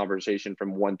move the conversation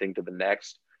from one thing to the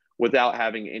next without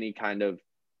having any kind of,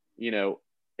 you know,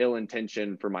 ill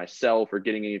intention for myself or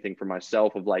getting anything for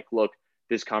myself of like, look,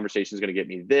 this conversation is going to get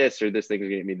me this, or this thing is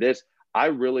going to get me this. I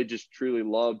really just truly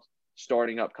loved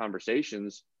starting up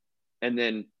conversations and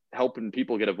then helping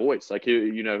people get a voice, like,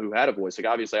 you know, who had a voice. Like,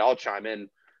 obviously I'll chime in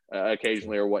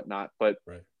occasionally or whatnot, but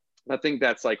I think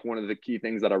that's like one of the key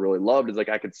things that I really loved is like,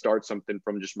 I could start something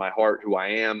from just my heart, who I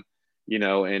am, you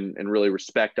know, and really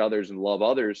respect others and love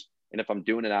others. And if I'm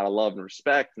doing it out of love and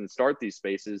respect and start these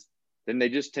spaces, then they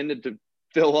just tended to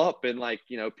fill up. And like,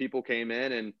 you know, people came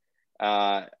in and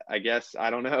I guess, I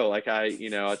don't know, like I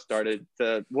started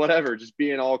to whatever, just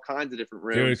be in all kinds of different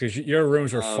rooms. Dude, because your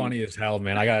rooms are funny as hell,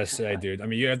 man. I got to say, dude, I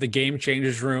mean, you have the Game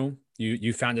Changers room.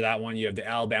 You founded that one. You have the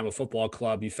Alabama Football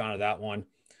Club. You founded that one.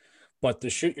 But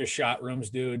the Shoot Your Shot rooms,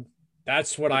 dude,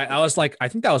 that's what I was like. I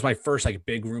think that was my first like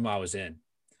big room I was in.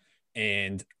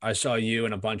 And I saw you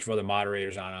and a bunch of other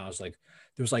moderators on. I was like,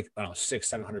 there was like, I don't know,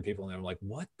 600-700 people in there. I'm like,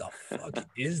 what the fuck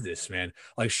is this, man?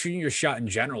 Like shooting your shot in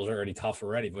general is already tough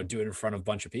already, but do it in front of a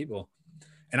bunch of people.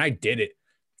 And I did it.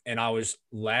 And I was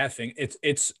laughing.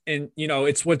 And you know,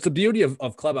 it's what's the beauty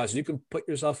of Clubhouse. You can put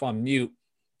yourself on mute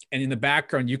and in the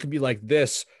background, you can be like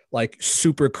this, like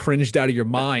super cringed out of your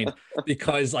mind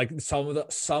because like some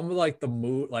of like the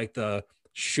mood, like the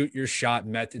shoot your shot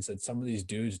methods that some of these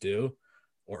dudes do,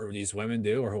 or these women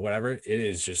do, or whatever, it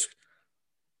is just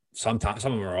sometimes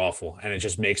some of them are awful and it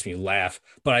just makes me laugh.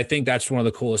 But I think that's one of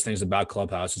the coolest things about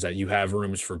Clubhouse is that you have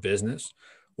rooms for business,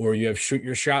 or you have shoot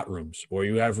your shot rooms, or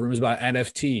you have rooms about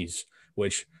NFTs,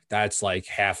 which that's like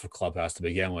half of Clubhouse to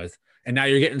begin with. And now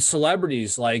you're getting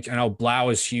celebrities like, I know Blau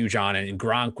is huge on it, and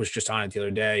Gronk was just on it the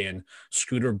other day, and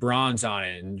Scooter Braun's on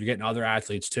it, and you're getting other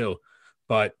athletes too.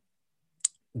 But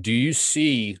do you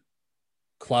see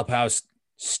Clubhouse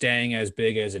staying as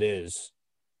big as it is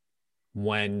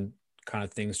when kind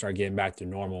of things start getting back to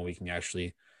normal? We can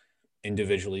actually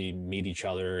individually meet each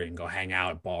other and go hang out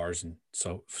at bars and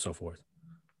so forth.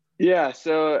 Yeah,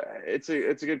 so it's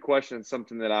a good question. It's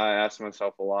something that I ask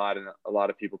myself a lot, and a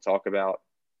lot of people talk about.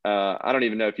 I don't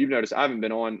even know if you've noticed, I haven't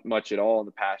been on much at all in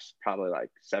the past probably like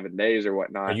 7 days or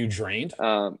whatnot. Are you drained?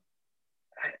 I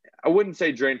wouldn't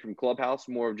say drained from Clubhouse,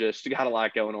 more of just got a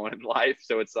lot going on in life.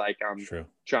 So it's like I'm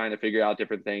trying to figure out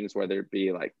different things, whether it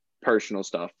be like personal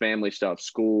stuff, family stuff,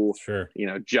 school, you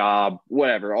know, job,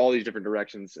 whatever, all these different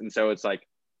directions. And so it's like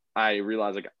I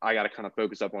realize like I got to kind of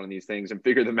focus up on these things and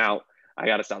figure them out. I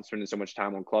got to stop spending so much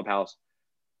time on Clubhouse.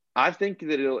 I think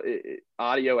that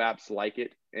audio apps like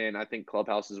it, and I think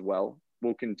Clubhouse as well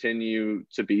will continue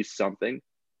to be something.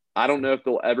 I don't know if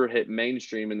they'll ever hit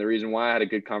mainstream, and the reason why I had a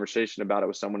good conversation about it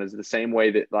with someone is the same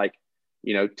way that, like,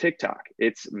 you know, TikTok,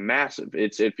 it's massive.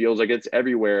 It feels like it's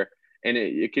everywhere, and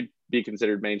it could be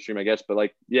considered mainstream, I guess. But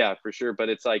like, yeah, for sure. But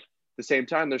it's like at the same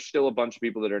time, there's still a bunch of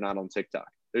people that are not on TikTok.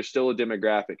 There's still a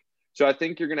demographic. So I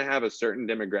think you're going to have a certain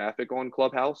demographic on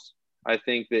Clubhouse. I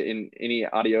think that in any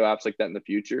audio apps like that in the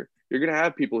future, you're going to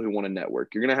have people who want to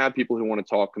network. You're going to have people who want to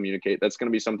talk, communicate. That's going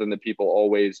to be something that people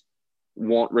always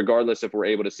want, regardless if we're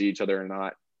able to see each other or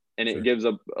not. And it gives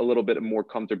a little bit more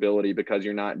comfortability because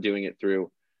you're not doing it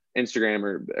through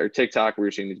Instagram or TikTok where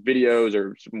you're seeing these videos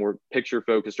or more picture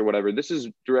focused or whatever. This is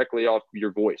directly off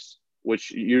your voice, which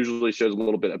usually shows a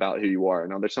little bit about who you are.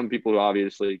 Now, there's some people who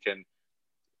obviously can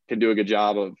do a good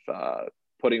job of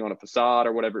putting on a facade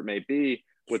or whatever it may be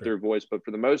with their voice. But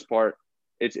for the most part,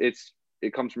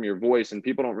 it comes from your voice, and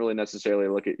people don't really necessarily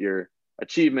look at your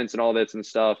achievements and all this and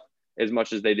stuff as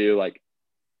much as they do, like,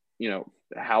 you know,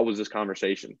 how was this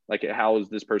conversation? Like, how is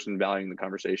this person valuing the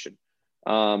conversation?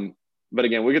 But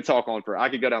again, we could talk on I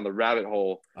could go down the rabbit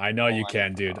hole. I know you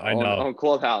can, dude. I know. On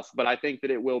Clubhouse, but I think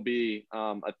that it will be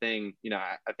a thing. You know,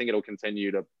 I think it'll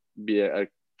continue to be a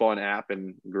fun app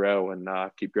and grow and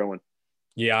keep growing.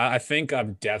 Yeah, I think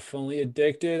I'm definitely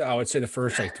addicted. I would say the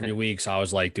first like 3 weeks, I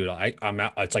was like, dude, I'm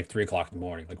out. It's like 3:00 in the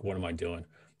morning. Like, what am I doing?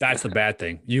 That's the bad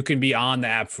thing. You can be on the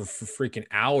app for freaking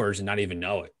hours and not even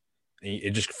know it.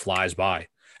 It just flies by.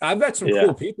 I've met some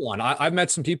cool people on. I've met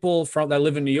some people that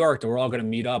live in New York that we're all going to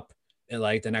meet up in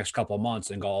like the next couple of months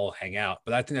and go all hang out.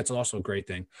 But I think that's also a great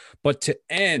thing. But to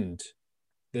end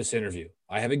this interview,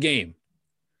 I have a game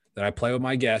that I play with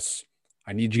my guests.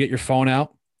 I need you to get your phone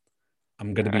out.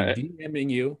 I'm going to be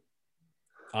DMing you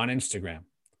on Instagram.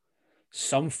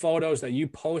 Some photos that you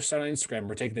post on Instagram,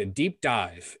 we're taking a deep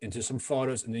dive into some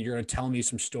photos, and then you're going to tell me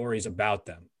some stories about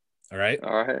them. All right?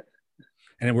 All right.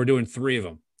 And then we're doing 3 of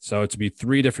them. So it's to be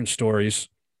 3 different stories.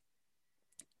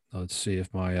 Let's see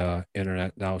if my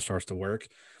internet now starts to work.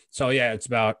 So, yeah, it's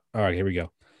about – all right, here we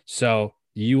go. So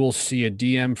you will see a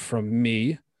DM from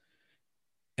me,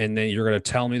 and then you're going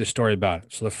to tell me the story about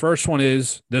it. So the first one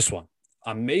is this one.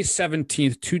 On May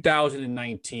 17th,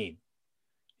 2019,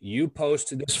 you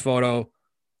posted this photo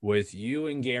with you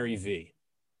and Gary V.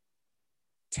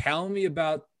 Tell me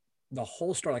about the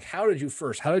whole story. Like, how did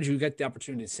you get the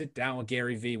opportunity to sit down with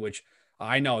Gary V, which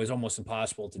I know is almost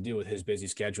impossible to do with his busy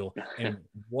schedule? And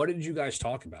what did you guys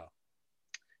talk about?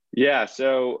 Yeah.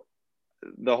 So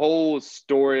the whole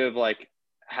story of like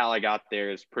how I got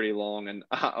there is pretty long, and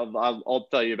I'll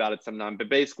tell you about it sometime, but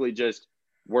basically just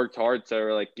worked hard. So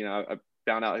like, you know, I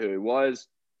found out who he was.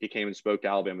 He came and spoke to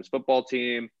Alabama's football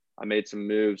team. I made some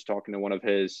moves talking to one of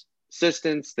his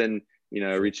assistants, then, you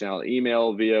know, reaching out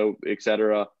email, via,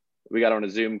 etc. We got on a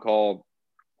Zoom call.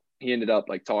 He ended up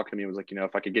like talking to me and was like, you know,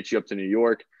 if I could get you up to New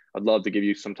York, I'd love to give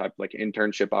you some type of like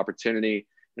internship opportunity.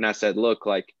 And I said, look,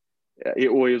 like, he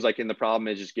was like, and the problem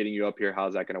is just getting you up here.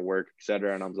 How's that going to work,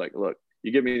 etc. And I was like, look,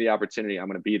 you give me the opportunity, I'm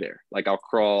going to be there. Like, I'll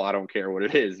crawl. I don't care what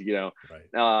it is, you know?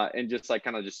 Right. And just like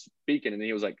kind of just speaking. And then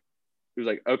he was like,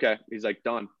 okay. He's like,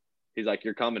 done. He's like,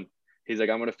 you're coming. He's like,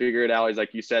 I'm going to figure it out. He's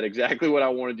like, you said exactly what I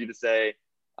wanted you to say.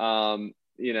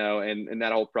 You know, and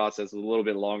that whole process was a little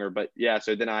bit longer, but yeah.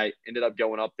 So then I ended up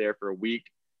going up there for a week,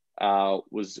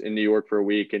 was in New York for a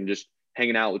week and just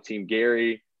hanging out with Team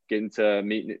Gary, getting to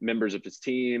meet members of his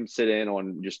team, sit in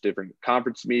on just different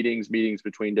conference meetings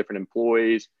between different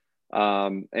employees,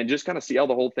 and just kind of see how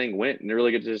the whole thing went, and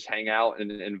really get to just hang out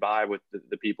and vibe with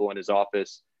the people in his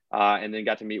office. And then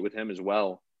got to meet with him as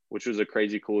well, which was a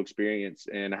crazy cool experience,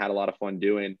 and I had a lot of fun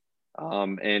doing.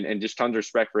 And just tons of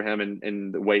respect for him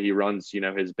and the way he runs, you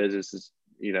know, his business is,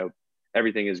 you know,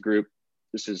 everything is group.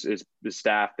 This is his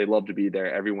staff. They love to be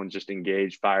there. Everyone's just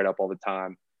engaged, fired up all the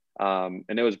time.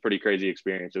 And it was a pretty crazy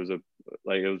experience. It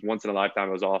was once in a lifetime.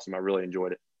 It was awesome. I really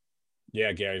enjoyed it.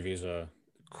 Yeah. Gary V's a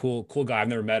cool guy. I've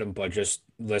never met him, but just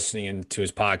listening to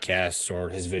his podcasts or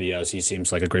his videos, he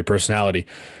seems like a great personality.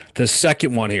 The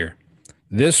second one here,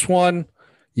 this one,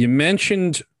 you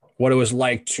mentioned what it was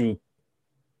like to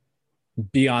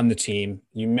be on the team.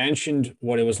 You mentioned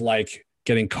what it was like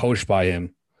getting coached by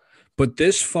him. But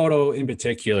this photo in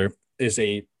particular is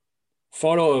a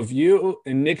photo of you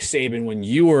and Nick Saban when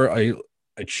you were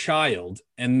a child,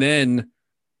 and then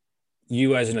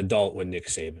you as an adult with Nick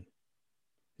Saban.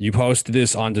 You posted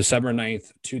this on December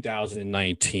 9th,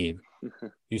 2019.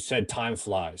 You said time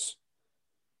flies.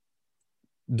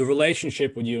 The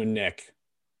relationship with you and Nick,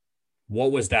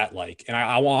 what was that like? And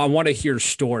I want to hear a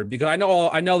story, because I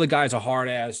know the guy's a hard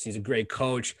ass. He's a great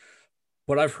coach,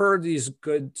 but I've heard these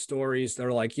good stories that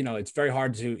are like, you know, it's very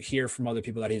hard to hear from other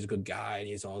people that he's a good guy and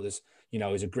he's all this, you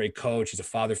know, he's a great coach. He's a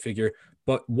father figure.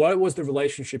 But what was the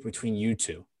relationship between you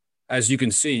two? As you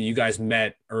can see, you guys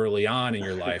met early on in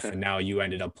your life, and now you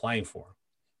ended up playing for him.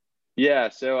 Yeah,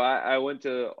 so I went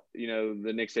to,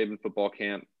 the Nick Saban football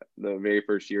camp the very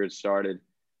first year it started.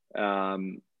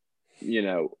 Went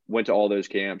to all those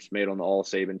camps, made on the all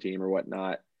Saban team or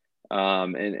whatnot.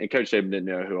 And Coach Saban didn't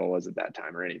know who I was at that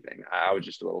time or anything. I was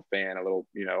just a little fan, a little,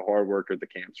 hard worker at the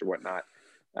camps or whatnot.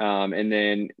 And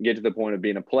then get to the point of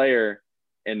being a player.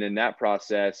 And then that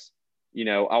process,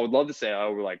 I would love to say,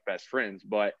 oh, we're like best friends,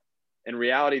 but in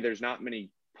reality, there's not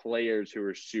many players who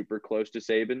are super close to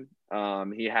Saban.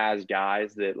 He has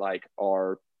guys that like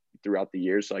are throughout the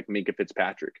years, so like Minka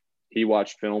Fitzpatrick. He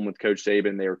watched film with Coach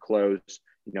Saban. They were close.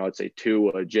 I'd say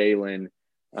Tua, Jalen,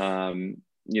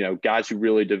 guys who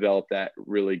really developed that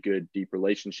really good, deep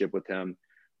relationship with him.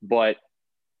 But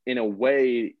in a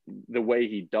way, the way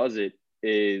he does it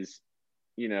is,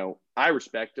 I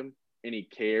respect him and he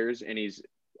cares and he's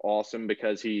awesome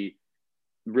because he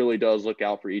really does look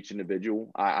out for each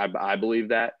individual. I believe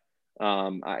that.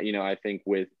 I think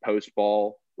with post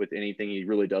ball, with anything, he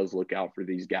really does look out for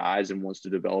these guys and wants to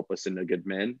develop us into good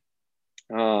men.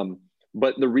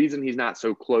 But the reason he's not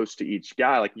so close to each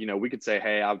guy, like, we could say,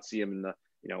 hey, I would see him in the,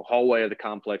 hallway of the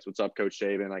complex. What's up, Coach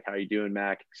Saban? Like, how you doing,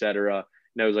 Mac, et cetera.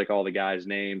 Knows like all the guys'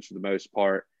 names for the most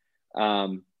part.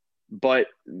 But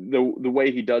the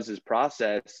way he does his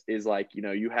process is like,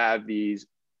 you have these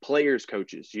players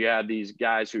coaches. You have these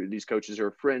coaches who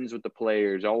are friends with the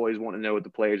players, always want to know what the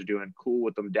players are doing, cool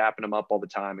with them, dapping them up all the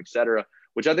time, et cetera,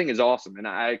 which I think is awesome. And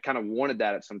I kind of wanted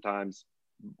that at sometimes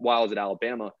while I was at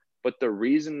Alabama. But the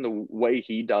reason the way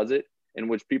he does it, in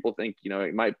which people think,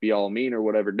 it might be all mean or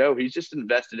whatever. No, he's just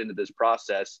invested into this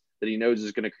process that he knows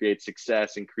is going to create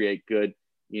success and create good,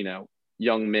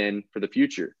 young men for the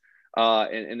future.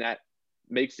 And that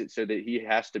makes it so that he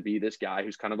has to be this guy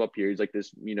who's kind of up here. He's like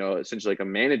this, essentially like a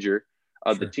manager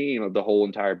of the team, of the whole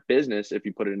entire business, if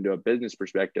you put it into a business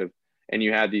perspective. And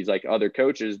you have these like other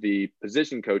coaches, the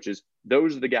position coaches,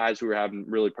 those are the guys who are having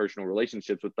really personal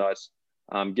relationships with us,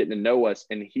 getting to know us.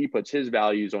 And he puts his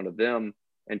values onto them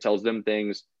and tells them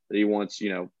things that he wants,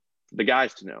 the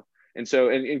guys to know. And so,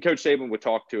 and Coach Saban would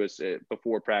talk to us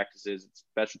before practices,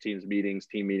 special teams meetings,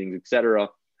 team meetings, et cetera.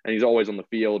 And he's always on the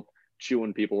field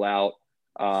chewing people out,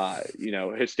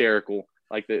 hysterical.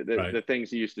 Like the things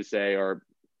he used to say are,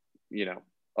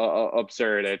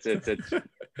 absurd. It's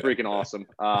freaking awesome.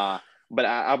 But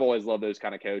I've always loved those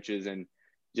kind of coaches, and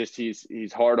just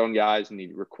he's hard on guys, and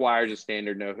he requires a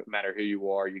standard. No matter who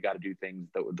you are, you got to do things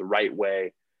the right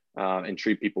way, and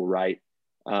treat people right.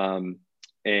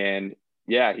 And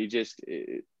yeah, he just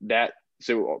that.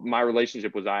 So my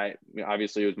relationship was,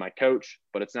 obviously it was my coach,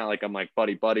 but it's not like I'm like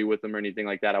buddy with him or anything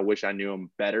like that. I wish I knew him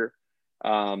better.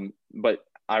 But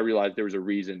I realized there was a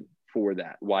reason for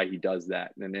that, why he does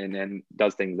that and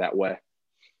does things that way.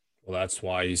 Well, that's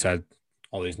why he's had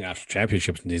all these national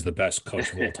championships and he's the best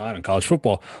coach of all time in college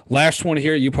football. Last one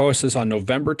here, you posted this on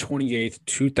November 28th,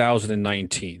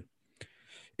 2019.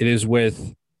 It is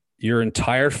with your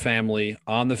entire family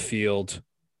on the field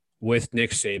with Nick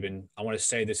Saban. I want to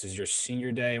say this is your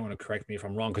senior day. I want to correct me if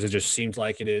I'm wrong because it just seems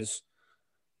like it is.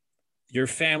 Your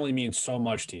family means so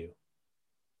much to you.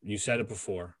 You said it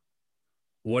before.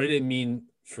 What did it mean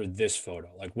for this photo?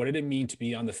 Like, what did it mean to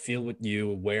be on the field with you,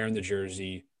 wearing the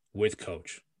jersey with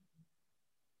Coach?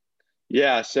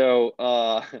 Yeah, so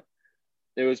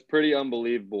it was pretty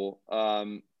unbelievable.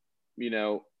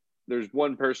 There's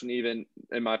one person even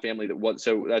in my family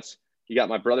you got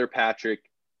my brother Patrick,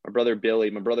 my brother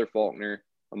Billy, my brother Faulkner,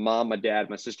 my mom, my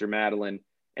dad, my sister Madeline,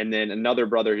 and then another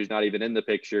brother who's not even in the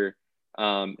picture,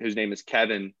 whose name is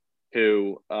Kevin,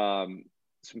 who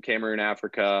from Cameroon,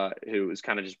 Africa, who has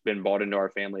kind of just been brought into our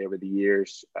family over the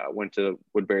years, went to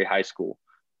Woodbury High School.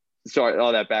 Sorry,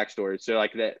 all that backstory. So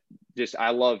like that, just, I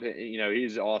love it.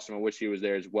 He's awesome. I wish he was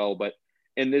there as well. But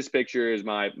in this picture is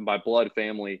my blood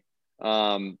family.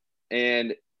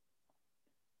 And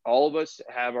all of us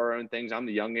have our own things. I'm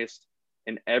the youngest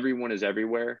and everyone is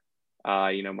everywhere.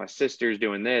 My sister's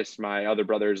doing this. My other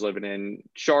brother's living in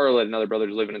Charlotte. Another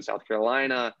brother's living in South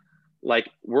Carolina. Like,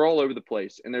 we're all over the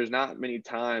place. And there's not many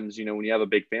times, when you have a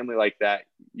big family like that,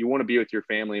 you want to be with your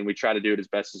family, and we try to do it as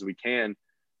best as we can.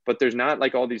 But there's not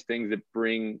like all these things that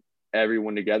bring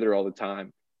everyone together all the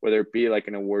time, whether it be like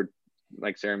an award,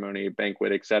 like ceremony,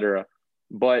 banquet, et cetera.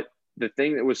 But the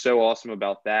thing that was so awesome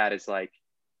about that is like,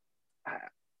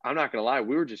 I'm not going to lie,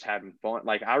 we were just having fun.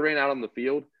 Like, I ran out on the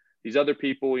field. These other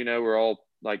people, were all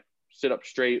like sit up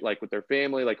straight, like with their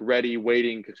family, like ready,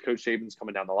 waiting because Coach Saban's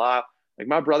coming down the lot. Like,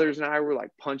 my brothers and I were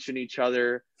like punching each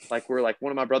other. Like, we're like,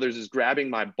 one of my brothers is grabbing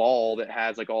my ball that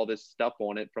has like all this stuff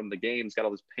on it from the game. It's got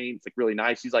all this paint. It's like really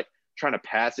nice. He's like trying to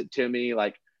pass it to me,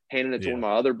 like handing it to one of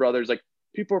my other brothers. Like,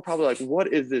 people are probably like,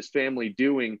 what is this family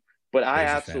doing? But I Raise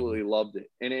your absolutely family. loved it.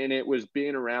 And it was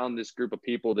being around this group of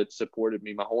people that supported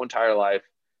me my whole entire life,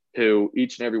 who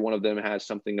each and every one of them has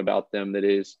something about them that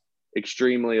is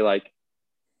extremely like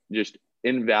just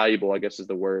invaluable, I guess is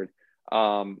the word.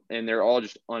 And they're all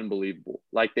just unbelievable.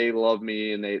 Like they love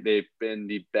me, and they've been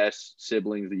the best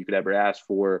siblings that you could ever ask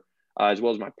for, as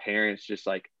well as my parents, just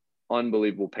like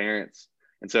unbelievable parents.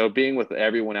 And so being with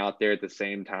everyone out there at the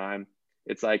same time,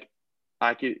 it's like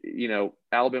I could,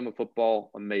 Alabama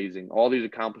football, amazing. All these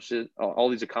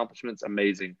accomplishments,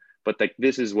 amazing. But like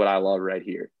this is what I love right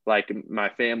here. Like my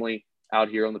family out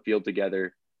here on the field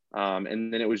together.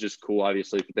 And then it was just cool,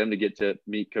 obviously, for them to get to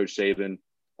meet Coach Saban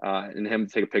and him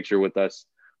to take a picture with us.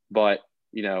 But,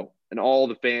 and all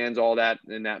the fans, all that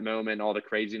in that moment, all the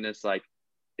craziness, like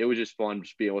it was just fun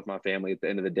just being with my family at the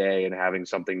end of the day and having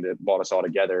something that brought us all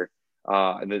together.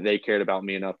 And that they cared about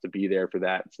me enough to be there for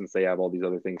that, since they have all these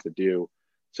other things to do.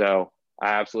 So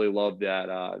I absolutely loved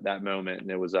that moment. And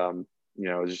it was, it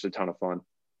was just a ton of fun.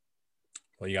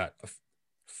 Well, you got a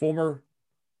former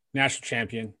national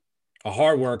champion, a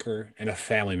hard worker, and a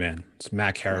family man. It's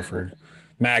Mac Hereford.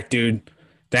 Mac, dude,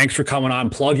 thanks for coming on.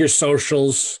 Plug your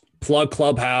socials, plug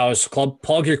Clubhouse,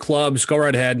 plug your clubs. Go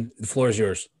right ahead. The floor is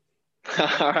yours.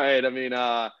 All right. I mean,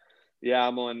 yeah,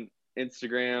 I'm on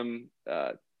Instagram,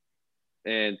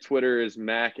 and Twitter is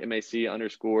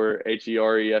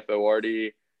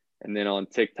Mac_Hereford. And then on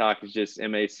TikTok is just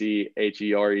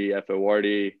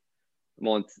MACHEREFORD. I'm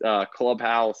on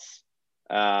Clubhouse,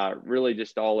 really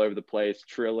just all over the place.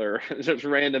 Triller, just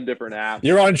random different apps.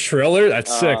 You're on Triller?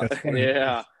 That's sick. That's funny.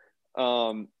 Yeah.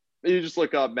 You just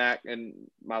look up Mac and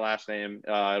my last name,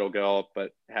 it'll go up,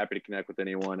 but happy to connect with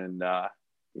anyone. And,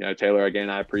 Taylor,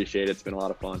 again, I appreciate it. It's been a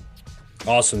lot of fun.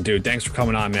 Awesome, dude. Thanks for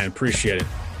coming on, man. Appreciate it.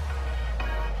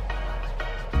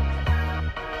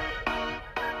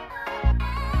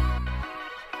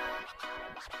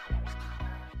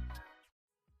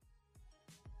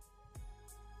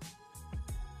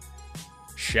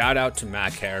 Shout out to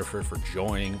Mac Hereford for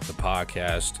joining the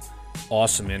podcast.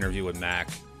 Awesome interview with Mac.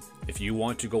 If you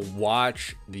want to go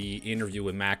watch the interview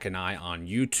with Mac and I on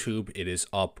YouTube, it is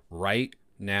up right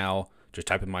now. Just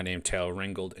type in my name, Taylor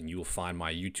Ringgold, and you will find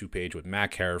my YouTube page with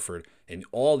Mac Hereford and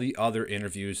all the other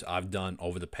interviews I've done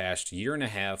over the past year and a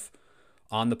half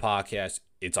on the podcast.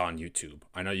 It's on YouTube.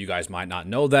 I know you guys might not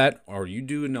know that, or you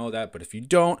do know that, but if you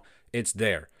don't, it's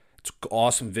there. It's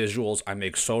awesome visuals. I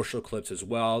make social clips as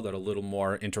well that are a little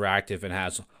more interactive and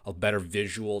has a better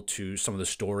visual to some of the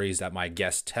stories that my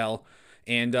guests tell.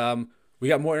 And we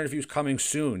got more interviews coming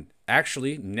soon.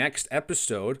 Actually, next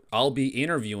episode, I'll be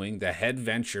interviewing the head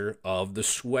venture of the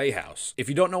Sway House. If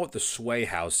you don't know what the Sway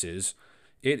House is,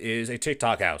 it is a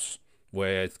TikTok house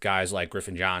with guys like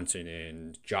Griffin Johnson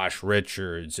and Josh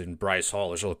Richards and Bryce Hall.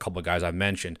 There's a couple of guys I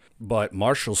mentioned. But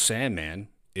Marshall Sandman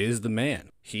is the man.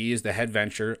 He is the head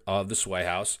venture of the Sway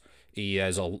House. He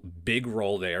has a big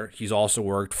role there. He's also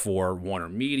worked for Warner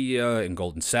Media and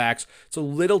Goldman Sachs. It's a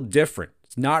little different.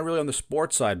 It's not really on the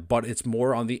sports side, but it's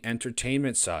more on the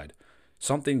entertainment side.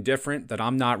 Something different that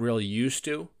I'm not really used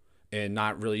to, and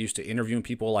not really used to interviewing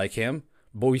people like him.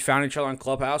 But we found each other on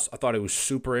Clubhouse. I thought it was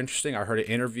super interesting. I heard an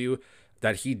interview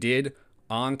that he did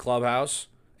on Clubhouse,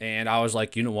 and I was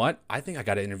like, you know what? I think I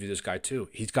got to interview this guy too.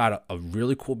 He's got a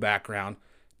really cool background,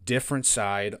 different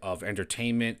side of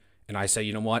entertainment. And I say,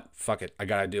 you know what? Fuck it. I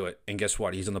got to do it. And guess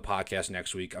what? He's on the podcast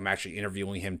next week. I'm actually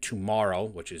interviewing him tomorrow,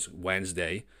 which is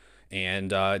Wednesday.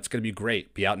 And it's going to be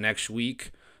great. Be out next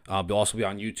week. They'll also be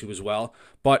on YouTube as well.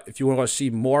 But if you want to see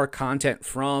more content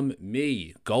from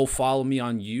me, go follow me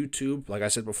on YouTube. Like I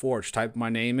said before, just type my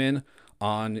name in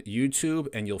on YouTube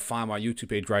and you'll find my YouTube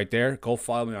page right there. Go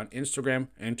follow me on Instagram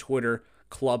and Twitter,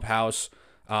 Clubhouse.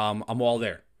 I'm all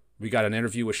there. We got an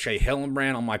interview with Shea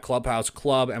Hillenbrand on my Clubhouse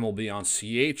Club, MLB on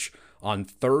CH, on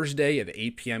Thursday at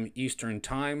 8 p.m. Eastern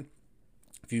Time.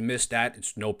 If you missed that,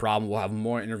 it's no problem. We'll have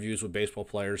more interviews with baseball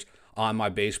players on my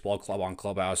baseball club on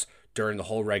Clubhouse during the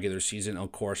whole regular season.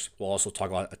 Of course, we'll also talk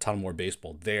about a ton more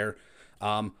baseball there.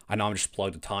 I know I'm just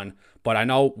plugged a ton, but I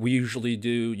know we usually do.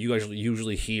 You guys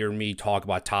usually hear me talk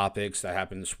about topics that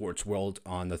happen in the sports world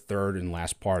on the third and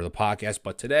last part of the podcast.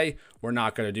 But today, we're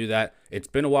not going to do that. It's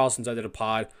been a while since I did a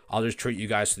pod. I'll just treat you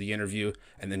guys to the interview.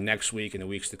 And then next week and the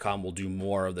weeks to come, we'll do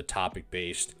more of the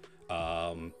topic-based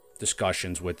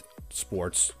discussions with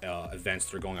sports events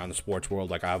that are going on in the sports world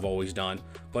like I've always done.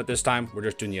 But this time, we're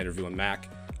just doing the interview with Mac.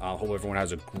 Hope everyone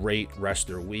has a great rest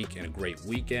of their week and a great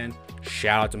weekend.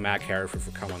 Shout out to Mac Hereford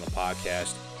for coming on the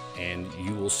podcast. And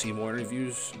you will see more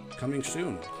interviews coming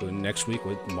soon, including next week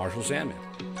with Marshall Sandman.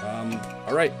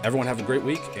 All right, everyone have a great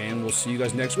week, and we'll see you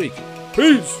guys next week.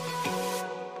 Peace!